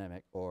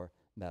metonymic or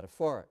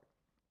metaphoric.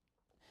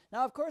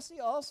 Now, of course,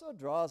 he also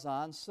draws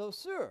on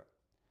Saussure.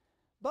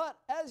 But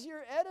as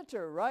your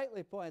editor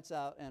rightly points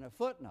out in a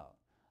footnote,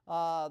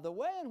 the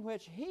way in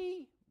which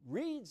he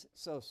reads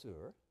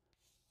Saussure,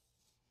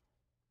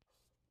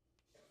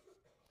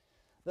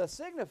 the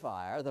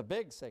signifier, the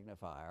big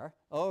signifier,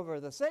 over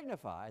the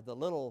signified, the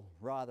little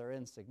rather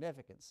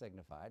insignificant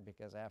signified,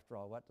 because after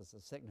all, what does the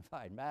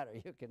signified matter?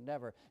 You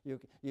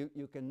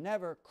can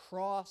never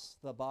cross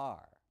the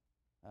bar,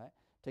 right,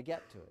 to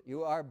get to it.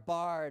 You are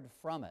barred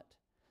from it.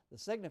 The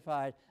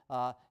signified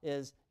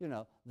is,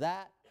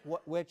 that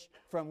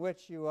from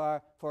which you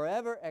are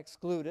forever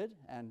excluded,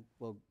 and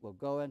we'll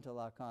go into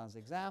Lacan's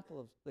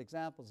examples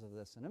of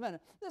this in a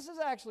minute. This is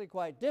actually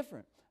quite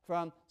different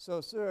from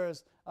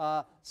Saussure's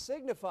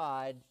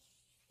signified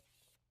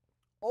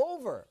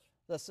over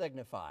the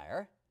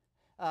signifier,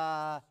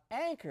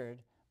 anchored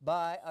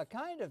by a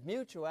kind of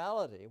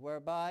mutuality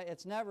whereby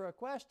it's never a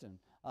question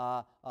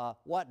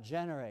what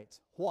generates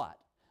what,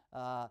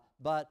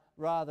 but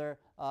rather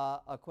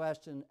a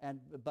question and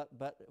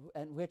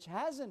which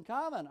has in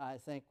common, I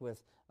think,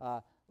 with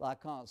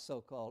Lacan's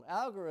so-called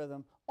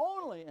algorithm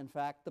only, in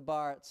fact, the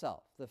bar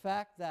itself. The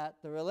fact that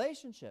the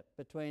relationship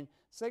between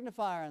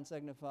signifier and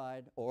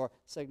signified, or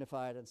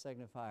signified and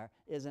signifier,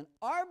 is an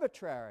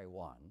arbitrary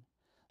one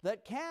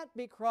that can't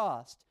be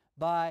crossed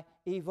by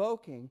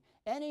evoking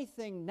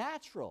anything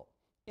natural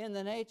in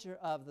the nature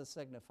of the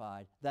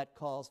signified that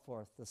calls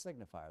forth the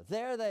signifier.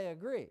 There they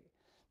agree.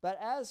 But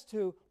as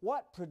to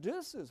what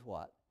produces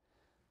what,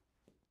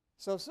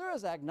 Saussure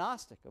is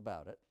agnostic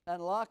about it,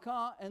 and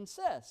Lacan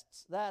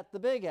insists that the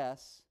big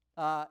S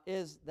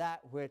is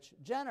that which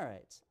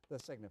generates the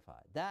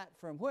signified, that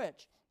from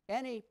which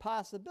any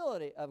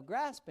possibility of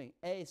grasping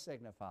a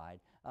signified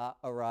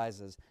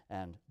arises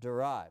and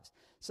derives.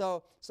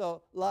 So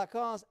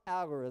Lacan's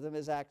algorithm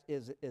is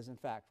in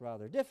fact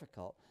rather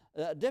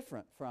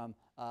different from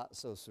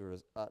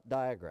Saussure's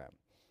diagram.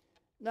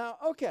 Now,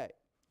 okay.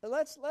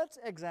 Let's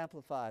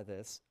exemplify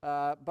this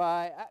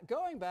by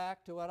going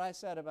back to what I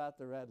said about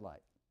the red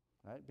light,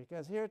 right?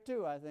 Because here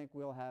too I think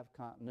we'll have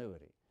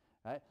continuity,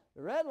 right?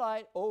 The red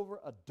light over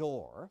a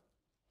door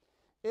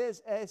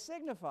is a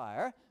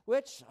signifier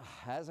which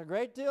has a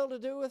great deal to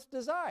do with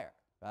desire,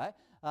 right?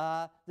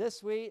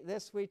 This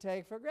we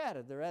take for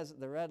granted.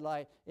 The red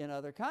light in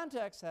other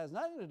contexts has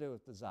nothing to do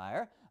with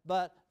desire,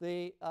 but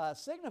the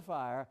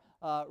signifier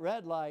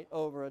red light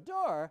over a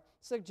door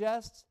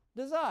suggests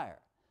desire.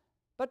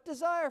 But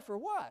desire for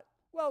what?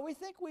 Well, we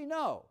think we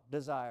know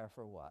desire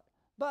for what.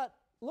 But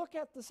look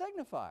at the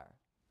signifier.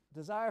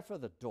 Desire for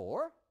the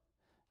door?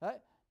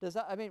 Right?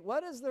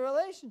 What is the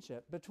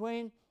relationship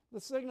between the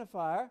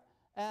signifier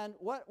and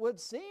what would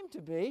seem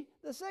to be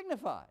the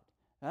signified,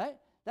 right?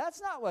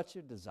 That's not what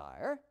you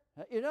desire.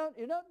 You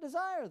don't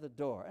desire the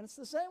door. And it's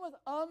the same with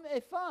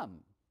et femme,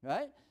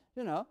 right?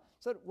 You know,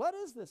 so what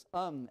is this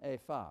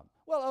et femme?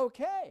 Well,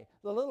 okay,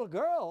 the little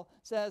girl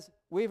says,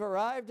 we've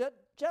arrived at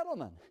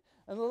gentlemen.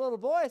 And the little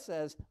boy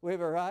says,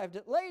 we've arrived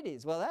at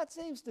ladies. Well, that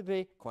seems to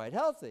be quite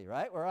healthy,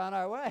 right? We're on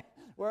our way.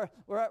 We're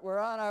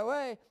on our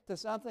way to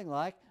something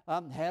like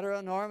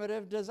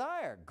heteronormative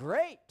desire.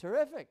 Great,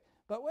 terrific.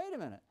 But wait a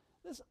minute,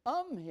 this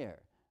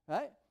here,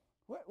 right?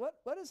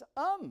 What is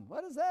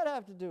What does that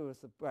have to do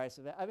with the price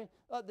of it? I mean,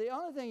 the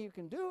only thing you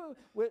can do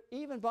with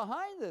even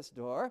behind this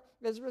door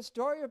is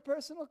restore your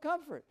personal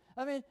comfort.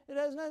 I mean, it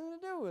has nothing to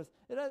do with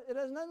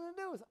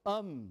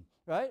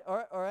right,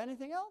 or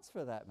anything else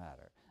for that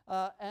matter.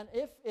 And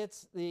if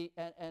it's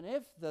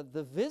if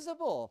the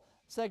visible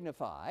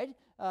signified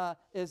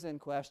is in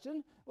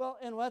question, well,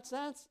 in what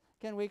sense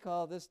can we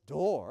call this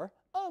door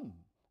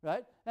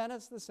right? And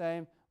it's the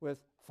same with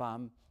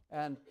femme.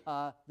 And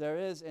there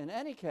is, in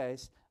any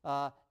case,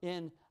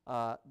 in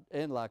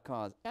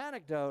Lacan's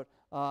anecdote,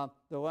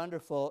 the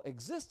wonderful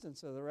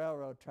existence of the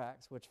railroad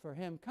tracks, which for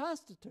him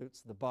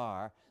constitutes the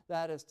bar.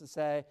 That is to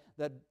say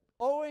that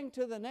owing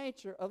to the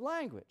nature of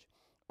language,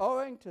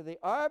 owing to the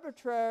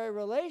arbitrary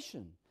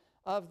relation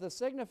of the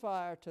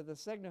signifier to the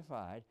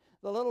signified,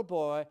 the little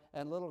boy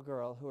and little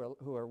girl,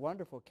 who are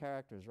wonderful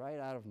characters right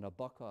out of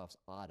Nabokov's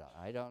Ada.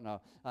 I don't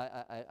know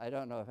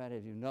if any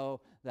of you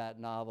know that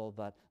novel,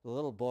 but the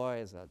little boy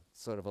is a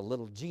sort of a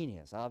little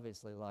genius,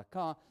 obviously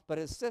Lacan, but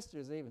his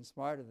sister's even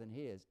smarter than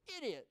he is.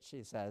 Idiot,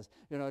 she says,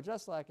 you know,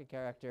 just like a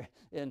character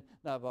in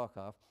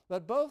Nabokov.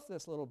 But both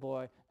this little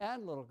boy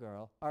and little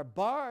girl are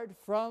barred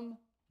from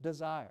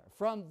desire,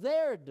 from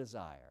their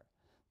desire,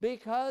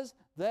 because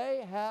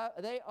they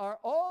are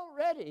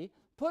already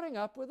putting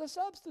up with a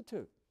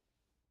substitute.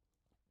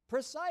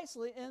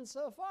 Precisely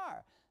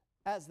insofar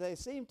as they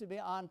seem to be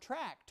on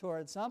track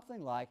towards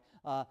something like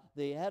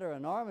the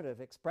heteronormative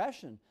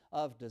expression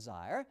of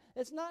desire.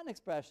 It's not an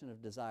expression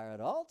of desire at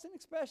all, it's an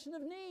expression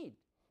of need,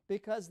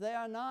 because they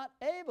are not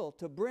able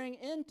to bring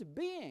into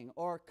being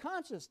or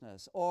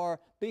consciousness or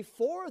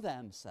before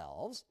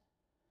themselves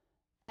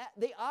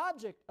the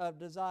object of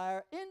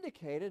desire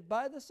indicated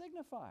by the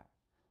signifier.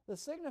 The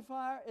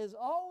signifier is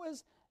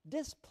always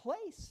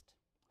displaced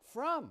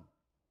from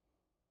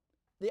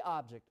the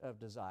object of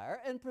desire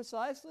in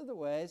precisely the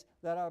ways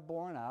that are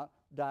borne out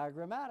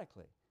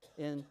diagrammatically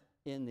in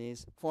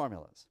these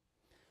formulas.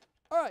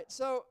 All right,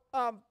 so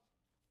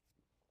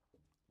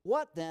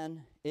what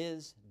then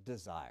is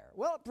desire?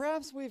 Well,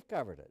 perhaps we've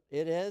covered it.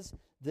 It is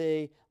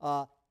the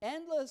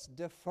endless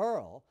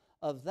deferral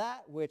of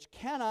that which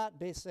cannot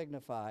be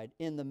signified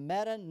in the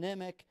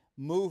metonymic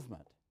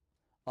movement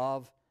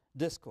of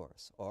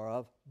discourse or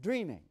of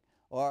dreaming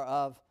or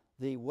of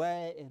the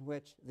way in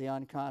which the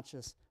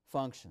unconscious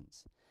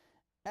functions.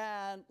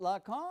 And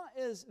Lacan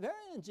is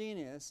very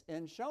ingenious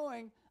in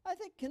showing, I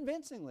think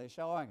convincingly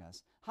showing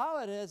us,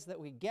 how it is that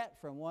we get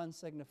from one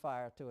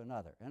signifier to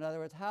another. In other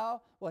words,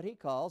 how what he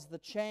calls the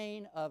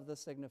chain of the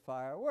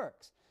signifier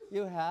works.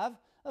 You have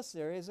a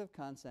series of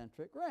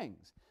concentric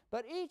rings,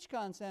 but each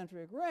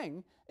concentric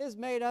ring is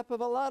made up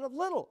of a lot of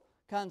little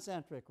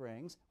concentric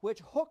rings which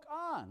hook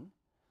on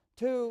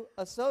to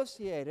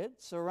associated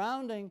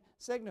surrounding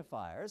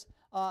signifiers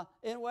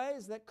in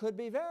ways that could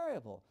be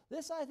variable.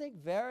 This, I think,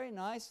 very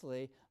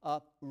nicely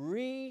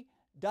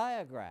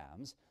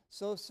re-diagrams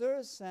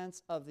Saussure's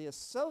sense of the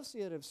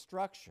associative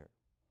structure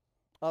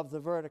of the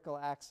vertical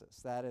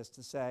axis, that is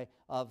to say,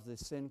 of the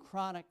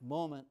synchronic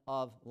moment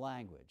of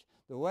language,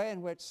 the way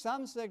in which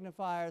some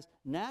signifiers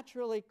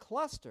naturally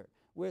cluster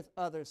with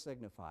other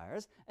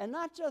signifiers, and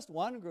not just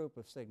one group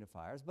of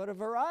signifiers, but a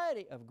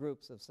variety of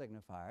groups of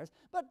signifiers,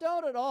 but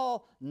don't at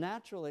all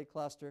naturally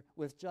cluster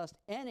with just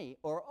any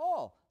or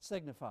all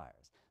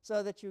signifiers,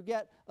 so that you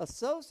get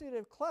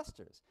associative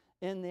clusters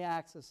in the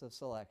axis of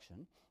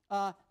selection,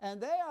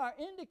 and they are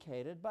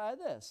indicated by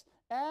this.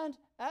 And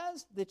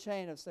as the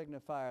chain of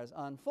signifiers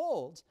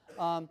unfolds,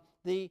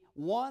 the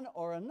one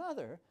or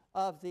another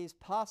of these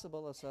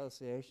possible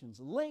associations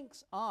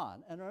links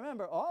on. And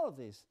remember, all of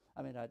these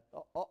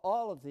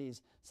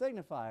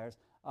signifiers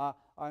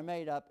are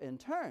made up in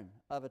turn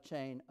of a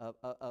chain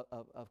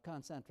of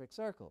concentric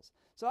circles.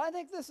 So I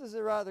think this is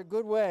a rather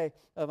good way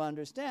of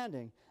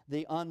understanding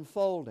the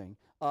unfolding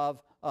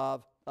of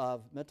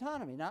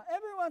metonymy. Now,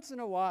 every once in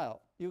a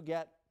while, you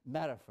get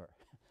metaphor.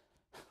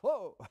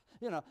 Whoa!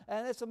 You know,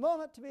 and it's a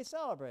moment to be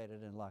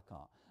celebrated in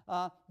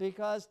Lacan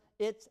because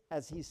it's,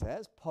 as he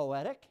says,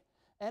 poetic,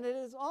 and it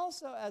is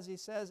also, as he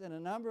says in a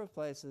number of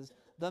places,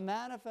 the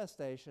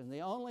manifestation,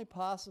 the only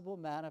possible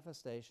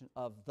manifestation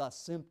of the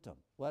symptom.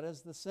 What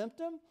is the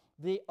symptom?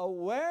 The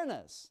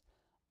awareness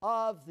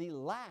of the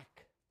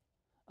lack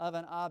of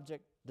an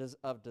object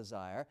of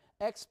desire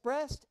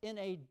expressed in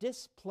a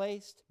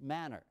displaced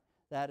manner.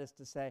 That is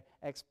to say,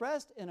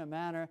 expressed in a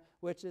manner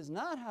which is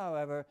not,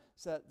 however,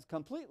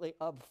 completely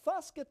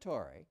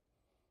obfuscatory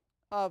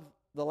of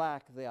the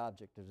lack of the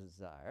object of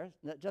desire,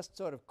 not just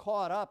sort of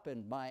caught up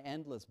in my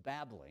endless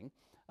babbling,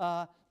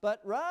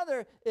 but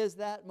rather is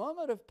that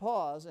moment of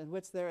pause in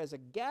which there is a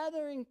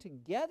gathering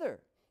together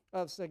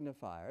of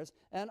signifiers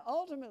and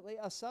ultimately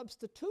a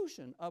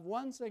substitution of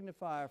one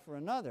signifier for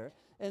another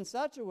in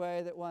such a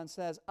way that one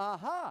says,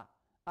 aha,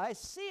 I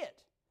see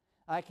it.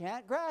 I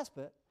can't grasp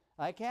it.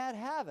 I can't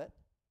have it,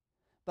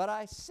 but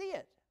I see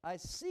it. I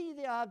see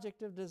the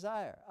object of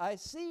desire. I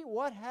see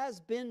what has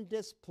been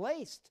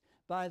displaced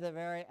by the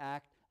very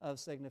act of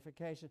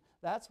signification.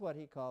 That's what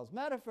he calls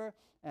metaphor,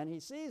 and he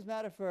sees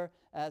metaphor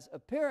as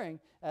appearing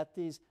at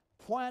these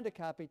points de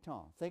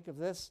capiton. Think of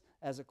this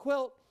as a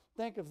quilt.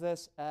 Think of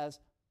this as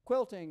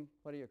quilting.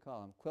 What do you call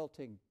them?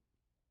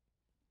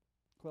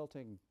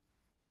 Quilting,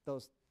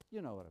 those,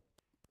 you know what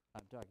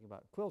I'm talking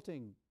about.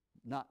 Quilting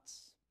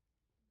nuts,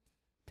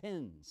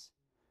 pins.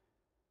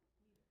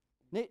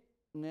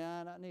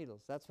 No, not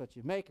needles. That's what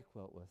you make a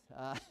quilt with.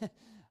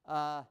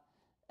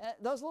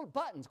 Those little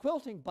buttons,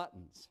 quilting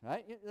buttons,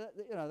 right?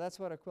 You know, that's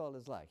what a quilt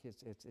is like.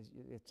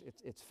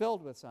 It's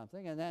filled with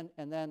something, and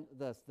then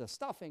the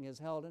stuffing is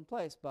held in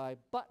place by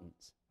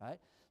buttons, right?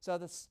 So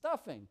the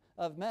stuffing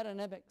of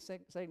metonymic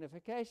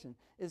signification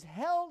is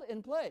held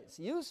in place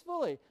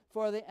usefully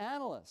for the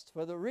analyst,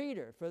 for the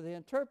reader, for the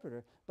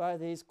interpreter by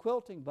these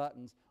quilting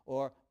buttons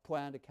or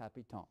points de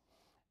capiton.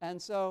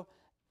 And so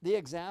the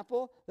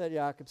example that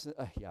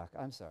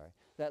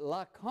that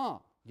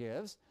Lacan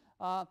gives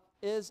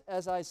is,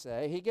 as I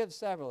say, he gives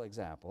several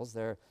examples.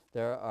 There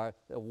are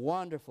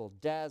wonderful,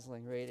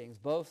 dazzling readings,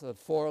 both of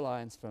 4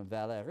 lines from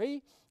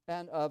Valéry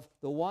and of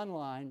the 1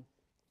 line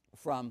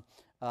from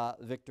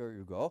Victor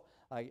Hugo.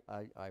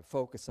 I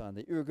focus on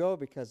the Hugo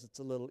because it's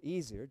a little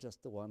easier,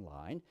 just the 1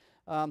 line.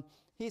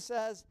 He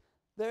says,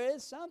 there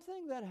is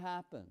something that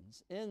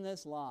happens in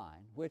this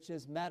line which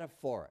is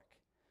metaphoric.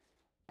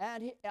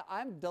 And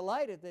I'm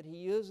delighted that he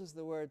uses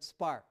the word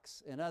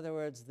sparks. In other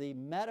words, the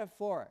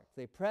metaphoric,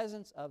 the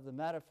presence of the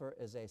metaphor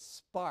is a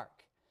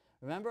spark.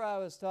 Remember I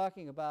was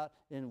talking about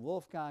in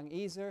Wolfgang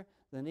Iser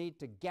the need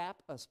to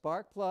gap a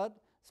spark plug?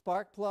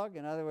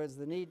 In other words,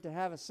 the need to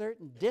have a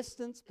certain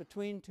distance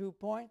between 2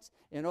 points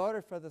in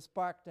order for the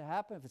spark to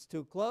happen. If it's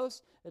too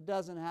close, it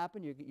doesn't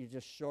happen. You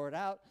just short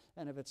out.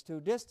 And if it's too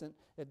distant,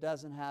 it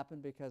doesn't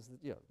happen because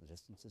the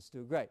distance is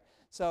too great.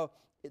 So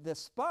the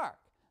spark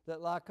that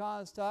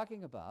Lacan is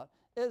talking about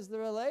is the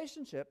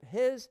relationship.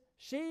 His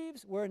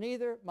sheaves were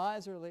neither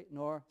miserly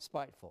nor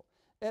spiteful.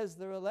 Is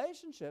the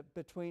relationship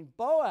between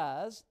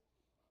Boaz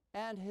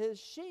and his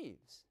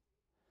sheaves.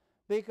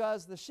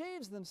 Because the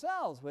sheaves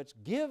themselves, which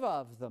give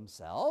of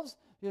themselves,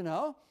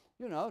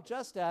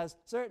 just as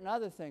certain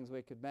other things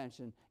we could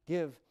mention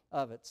give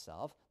of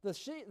itself, the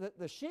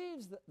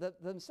sheaves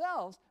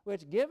themselves,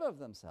 which give of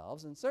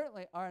themselves, and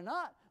certainly are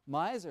not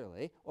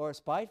miserly or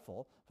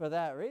spiteful for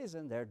that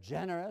reason. They're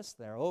generous,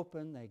 they're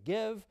open, they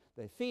give,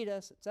 they feed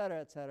us,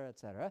 etc., etc.,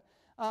 etc.,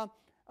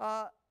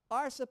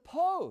 are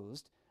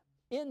supposed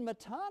in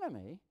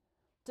metonymy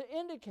to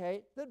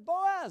indicate that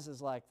Boaz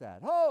is like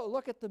that. Oh,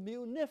 look at the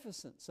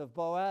munificence of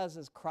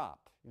Boaz's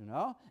crop,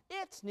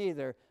 It's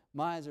neither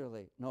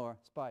miserly nor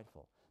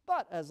spiteful.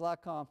 But as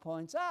Lacan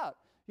points out,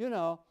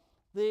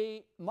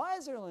 the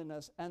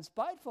miserliness and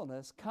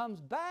spitefulness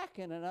comes back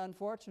in an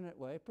unfortunate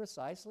way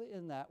precisely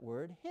in that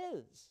word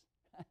his.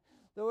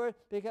 The word,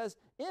 because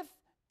if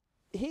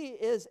he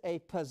is a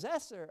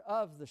possessor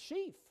of the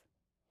sheaf,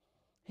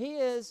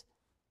 this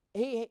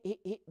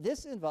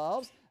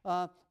involves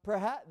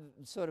perhaps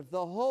sort of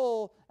the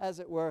whole, as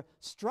it were,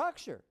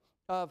 structure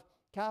of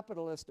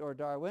capitalist or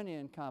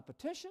Darwinian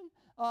competition,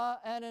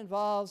 and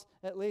involves,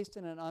 at least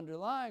in an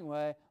underlying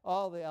way,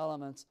 all the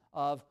elements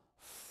of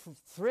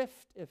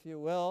thrift, if you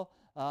will,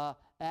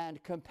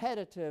 and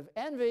competitive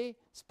envy,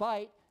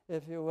 spite,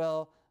 if you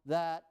will,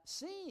 that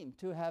seem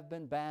to have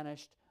been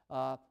banished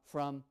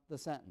from the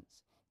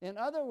sentence. In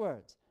other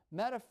words,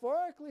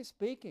 metaphorically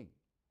speaking,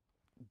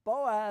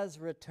 Boaz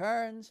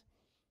returns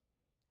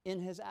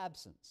in his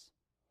absence.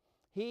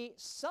 He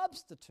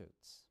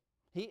substitutes.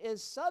 He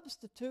is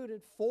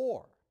substituted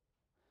for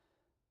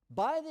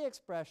by the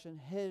expression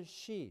his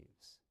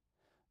sheaves.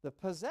 The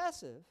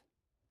possessive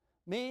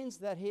means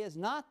that he is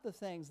not the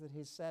things that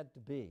he's said to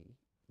be,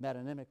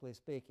 metonymically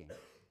speaking.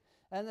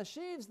 And the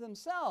sheaves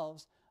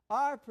themselves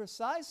are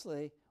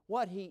precisely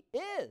what he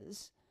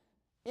is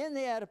in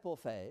the Oedipal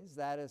phase,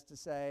 that is to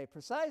say,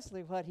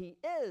 precisely what he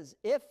is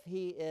if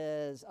he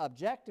is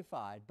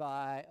objectified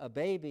by a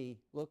baby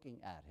looking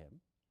at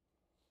him,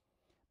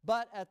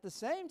 but at the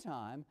same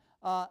time,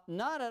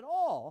 not at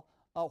all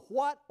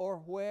what or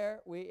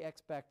where we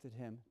expected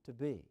him to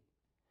be.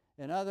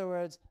 In other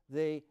words,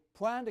 the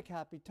point de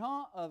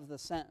capiton of the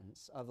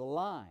sentence, of the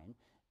line,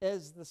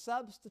 is the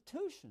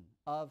substitution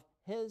of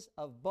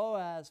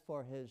Boaz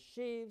for his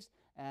sheaves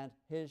and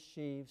his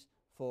sheaves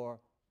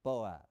for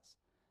Boaz.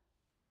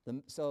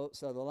 So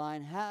the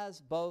line has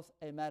both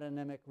a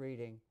metonymic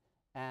reading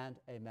and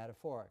a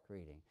metaphoric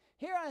reading.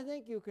 Here I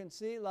think you can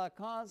see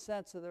Lacan's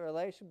sense of the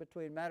relation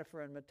between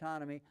metaphor and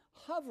metonymy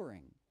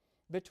hovering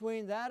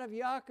between that of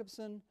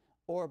Jakobson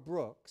or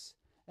Brooks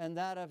and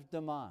that of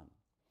demande,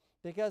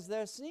 because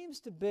there seems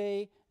to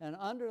be an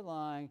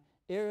underlying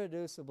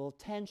irreducible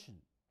tension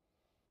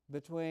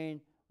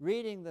between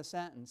reading the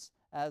sentence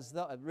as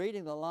though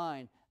reading the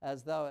line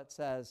as though it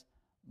says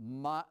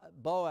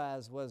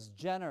Boaz was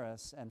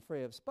generous and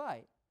free of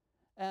spite,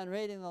 and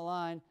reading the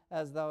line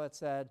as though it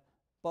said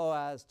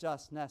Boaz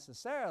just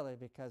necessarily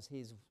because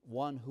he's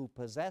one who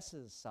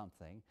possesses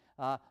something,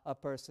 a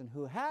person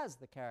who has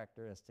the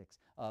characteristics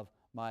of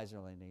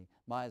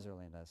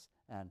miserliness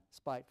and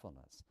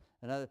spitefulness.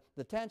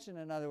 The tension,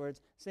 in other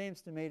words,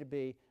 seems to me to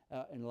be,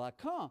 in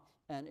Lacan,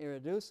 an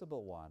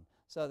irreducible one,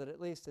 so that at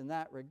least in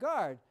that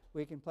regard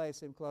we can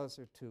place him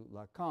closer to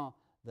Lacan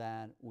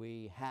than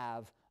we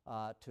have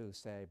to,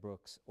 say,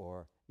 Brooks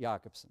or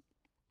Jacobson.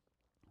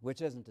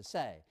 Which isn't to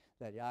say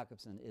that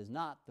Jacobson is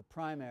not the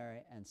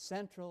primary and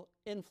central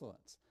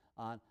influence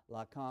on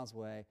Lacan's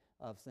way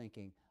of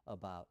thinking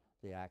about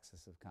the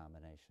axis of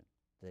combination.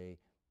 The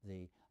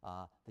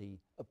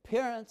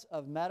appearance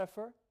of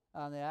metaphor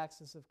on the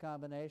axis of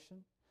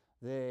combination,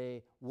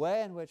 the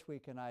way in which we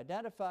can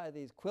identify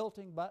these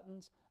quilting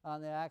buttons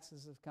on the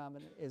axis of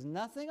combination is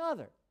nothing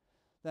other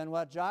than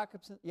what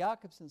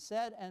Jacobson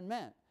said and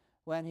meant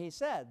when he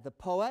said the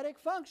poetic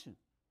function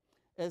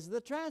is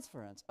the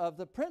transference of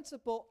the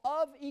principle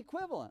of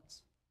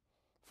equivalence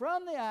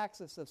from the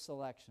axis of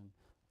selection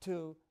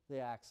to the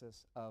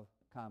axis of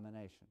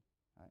combination.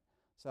 Right?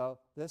 So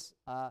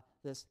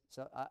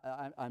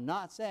I'm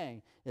not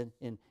saying in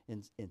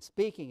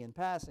speaking in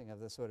passing of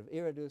this sort of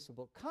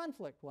irreducible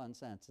conflict one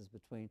senses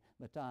between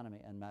metonymy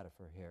and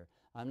metaphor here.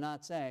 I'm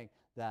not saying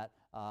that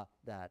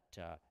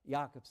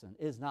Jacobson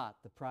is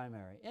not the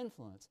primary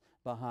influence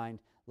behind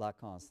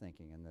Lacan's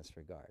thinking in this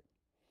regard.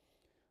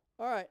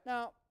 All right,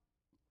 now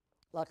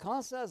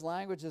Lacan says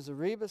language is a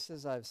rebus,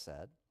 as I've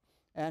said,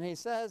 and he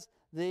says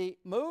the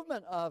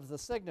movement of the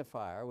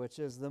signifier, which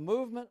is the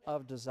movement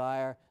of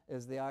desire,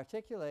 is the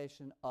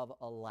articulation of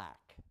a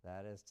lack.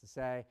 That is to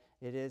say,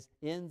 it is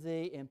in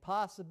the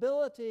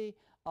impossibility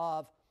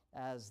of,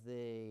 as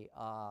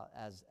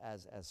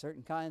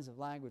certain kinds of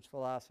language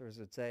philosophers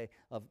would say,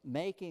 of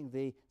making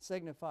the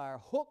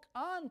signifier hook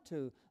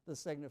onto the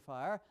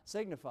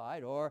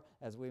signified, or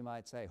as we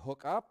might say,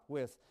 hook up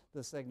with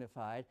the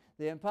signified.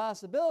 The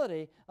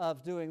impossibility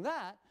of doing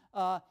that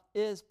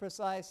is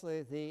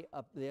precisely the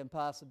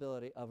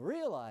impossibility of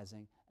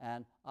realizing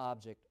an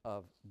object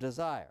of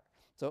desire.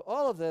 So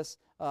all of this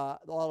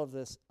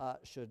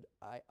should,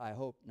 I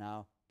hope,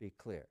 now be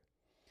clear.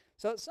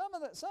 So some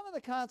of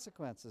the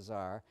consequences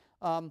are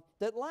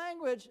that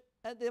language,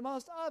 and the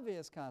most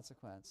obvious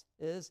consequence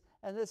is,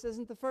 and this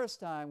isn't the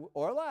first time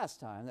or last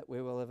time that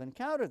we will have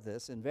encountered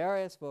this in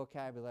various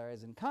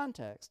vocabularies and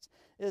contexts,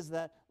 is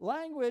that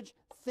language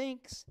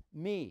thinks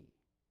me.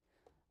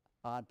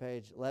 On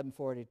page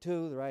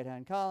 1142, the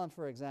right-hand column,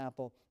 for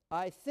example,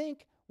 I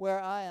think where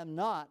I am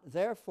not,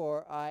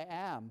 therefore I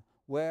am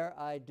where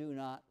I do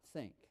not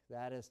think.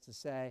 That is to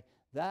say,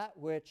 that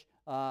which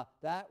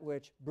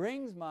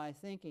brings my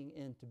thinking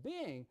into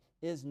being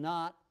is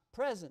not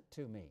present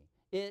to me.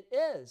 It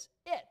is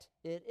it.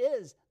 It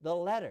is the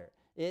letter.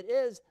 It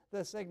is the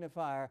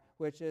signifier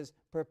which is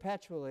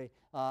perpetually,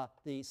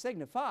 the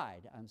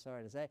signified, I'm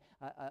sorry to say,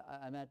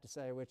 I meant to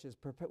say which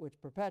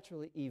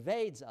perpetually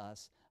evades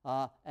us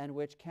and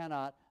which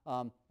cannot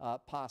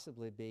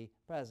possibly be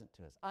present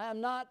to us. I am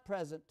not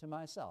present to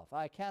myself.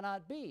 I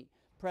cannot be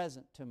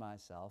present to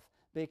myself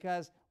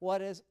because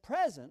what is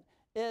present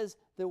is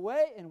the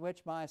way in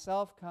which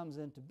myself comes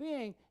into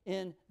being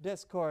in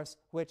discourse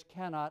which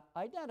cannot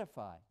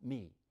identify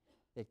me.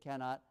 It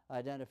cannot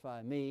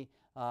identify me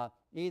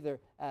either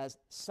as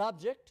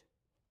subject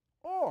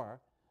or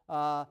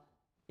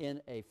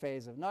in a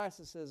phase of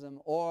narcissism,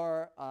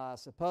 or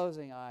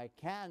supposing I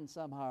can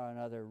somehow or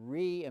another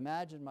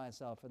reimagine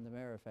myself in the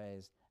mirror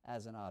phase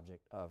as an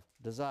object of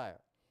desire.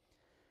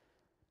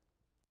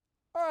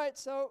 All right,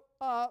 so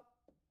I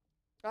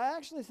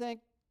actually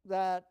think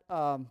that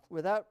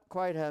without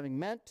quite having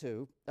meant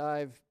to,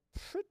 I've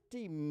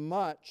pretty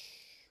much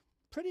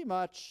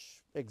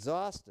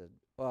exhausted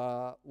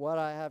what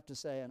I have to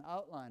say and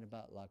outline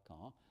about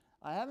Lacan.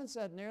 I haven't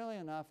said nearly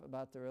enough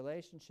about the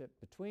relationship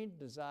between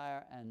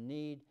desire and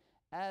need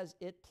as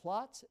it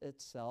plots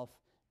itself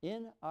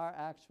in our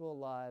actual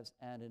lives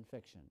and in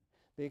fiction.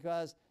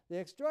 Because the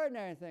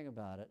extraordinary thing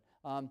about it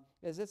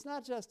is it's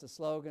not just a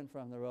slogan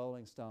from the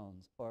Rolling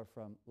Stones or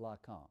from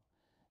Lacan.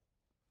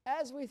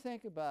 As we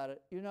think about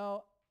it, you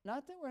know,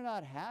 not that we're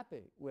not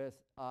happy with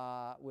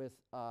our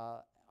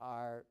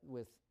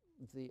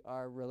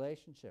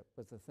relationship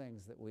with the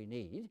things that we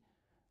need.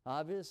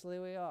 Obviously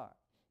we are.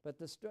 But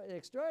the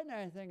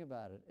extraordinary thing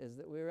about it is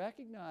that we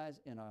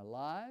recognize in our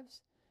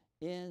lives,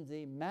 in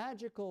the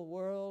magical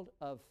world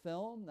of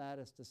film, that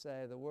is to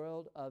say, the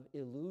world of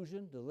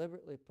illusion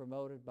deliberately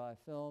promoted by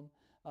film,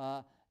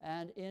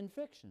 and in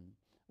fiction,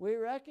 we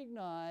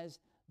recognize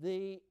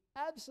the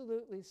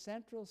absolutely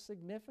central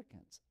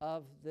significance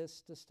of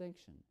this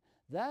distinction.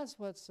 That's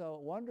what's so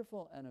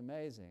wonderful and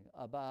amazing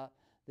about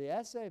the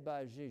essay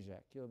by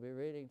Zizek you'll be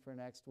reading for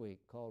next week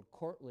called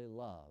Courtly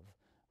Love,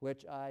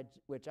 which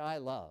I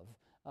love,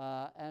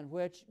 and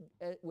which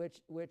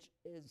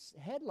is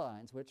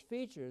headlines, which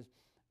features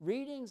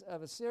readings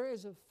of a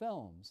series of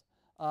films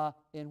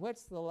in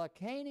which the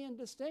Lacanian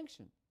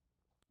distinction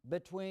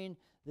between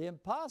the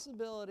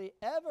impossibility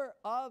ever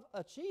of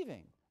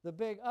achieving the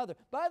big other.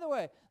 By the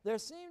way, there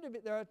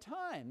are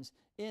times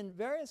in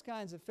various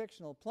kinds of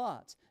fictional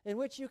plots in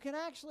which you can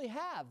actually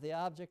have the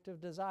object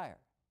of desire.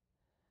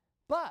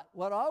 But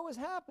what always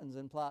happens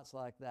in plots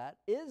like that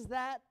is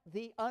that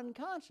the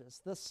unconscious,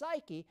 the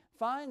psyche,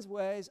 finds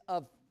ways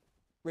of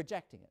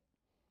rejecting it.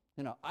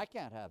 You know, I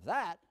can't have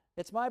that.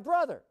 It's my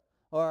brother.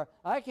 Or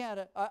I can't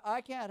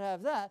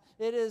have that.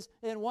 It is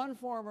in one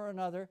form or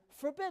another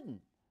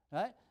forbidden.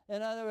 Right?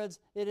 In other words,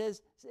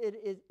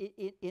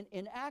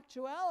 in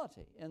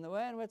actuality, in the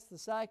way in which the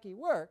psyche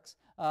works,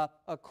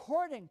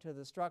 according to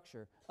the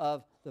structure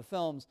of the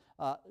films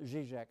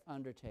Zizek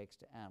undertakes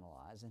to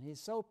analyze. And he's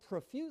so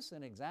profuse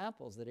in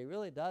examples that he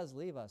really does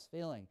leave us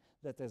feeling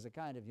that there's a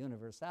kind of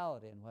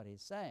universality in what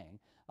he's saying.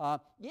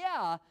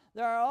 Yeah,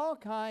 there are all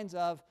kinds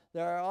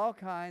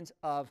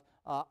of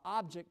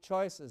object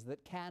choices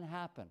that can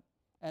happen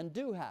and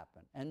do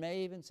happen and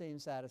may even seem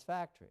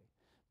satisfactory.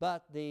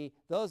 But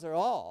those are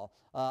all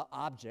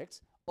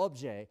objects,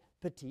 objet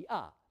petit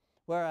a,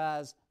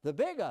 whereas the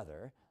big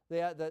other,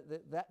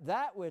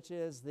 that which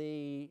is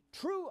the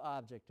true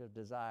object of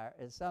desire,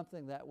 is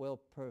something that will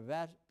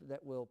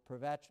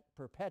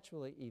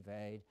perpetually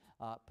evade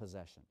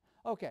possession.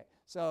 Okay,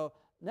 so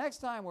next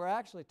time we're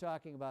actually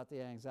talking about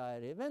the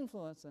anxiety of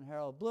influence and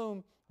Harold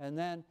Bloom, and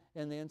then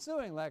in the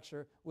ensuing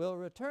lecture we'll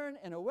return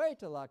in a way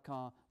to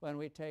Lacan when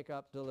we take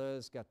up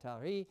Deleuze,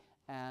 Guattari,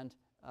 and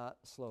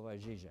Slovoj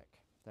Žižek.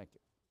 Thank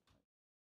you.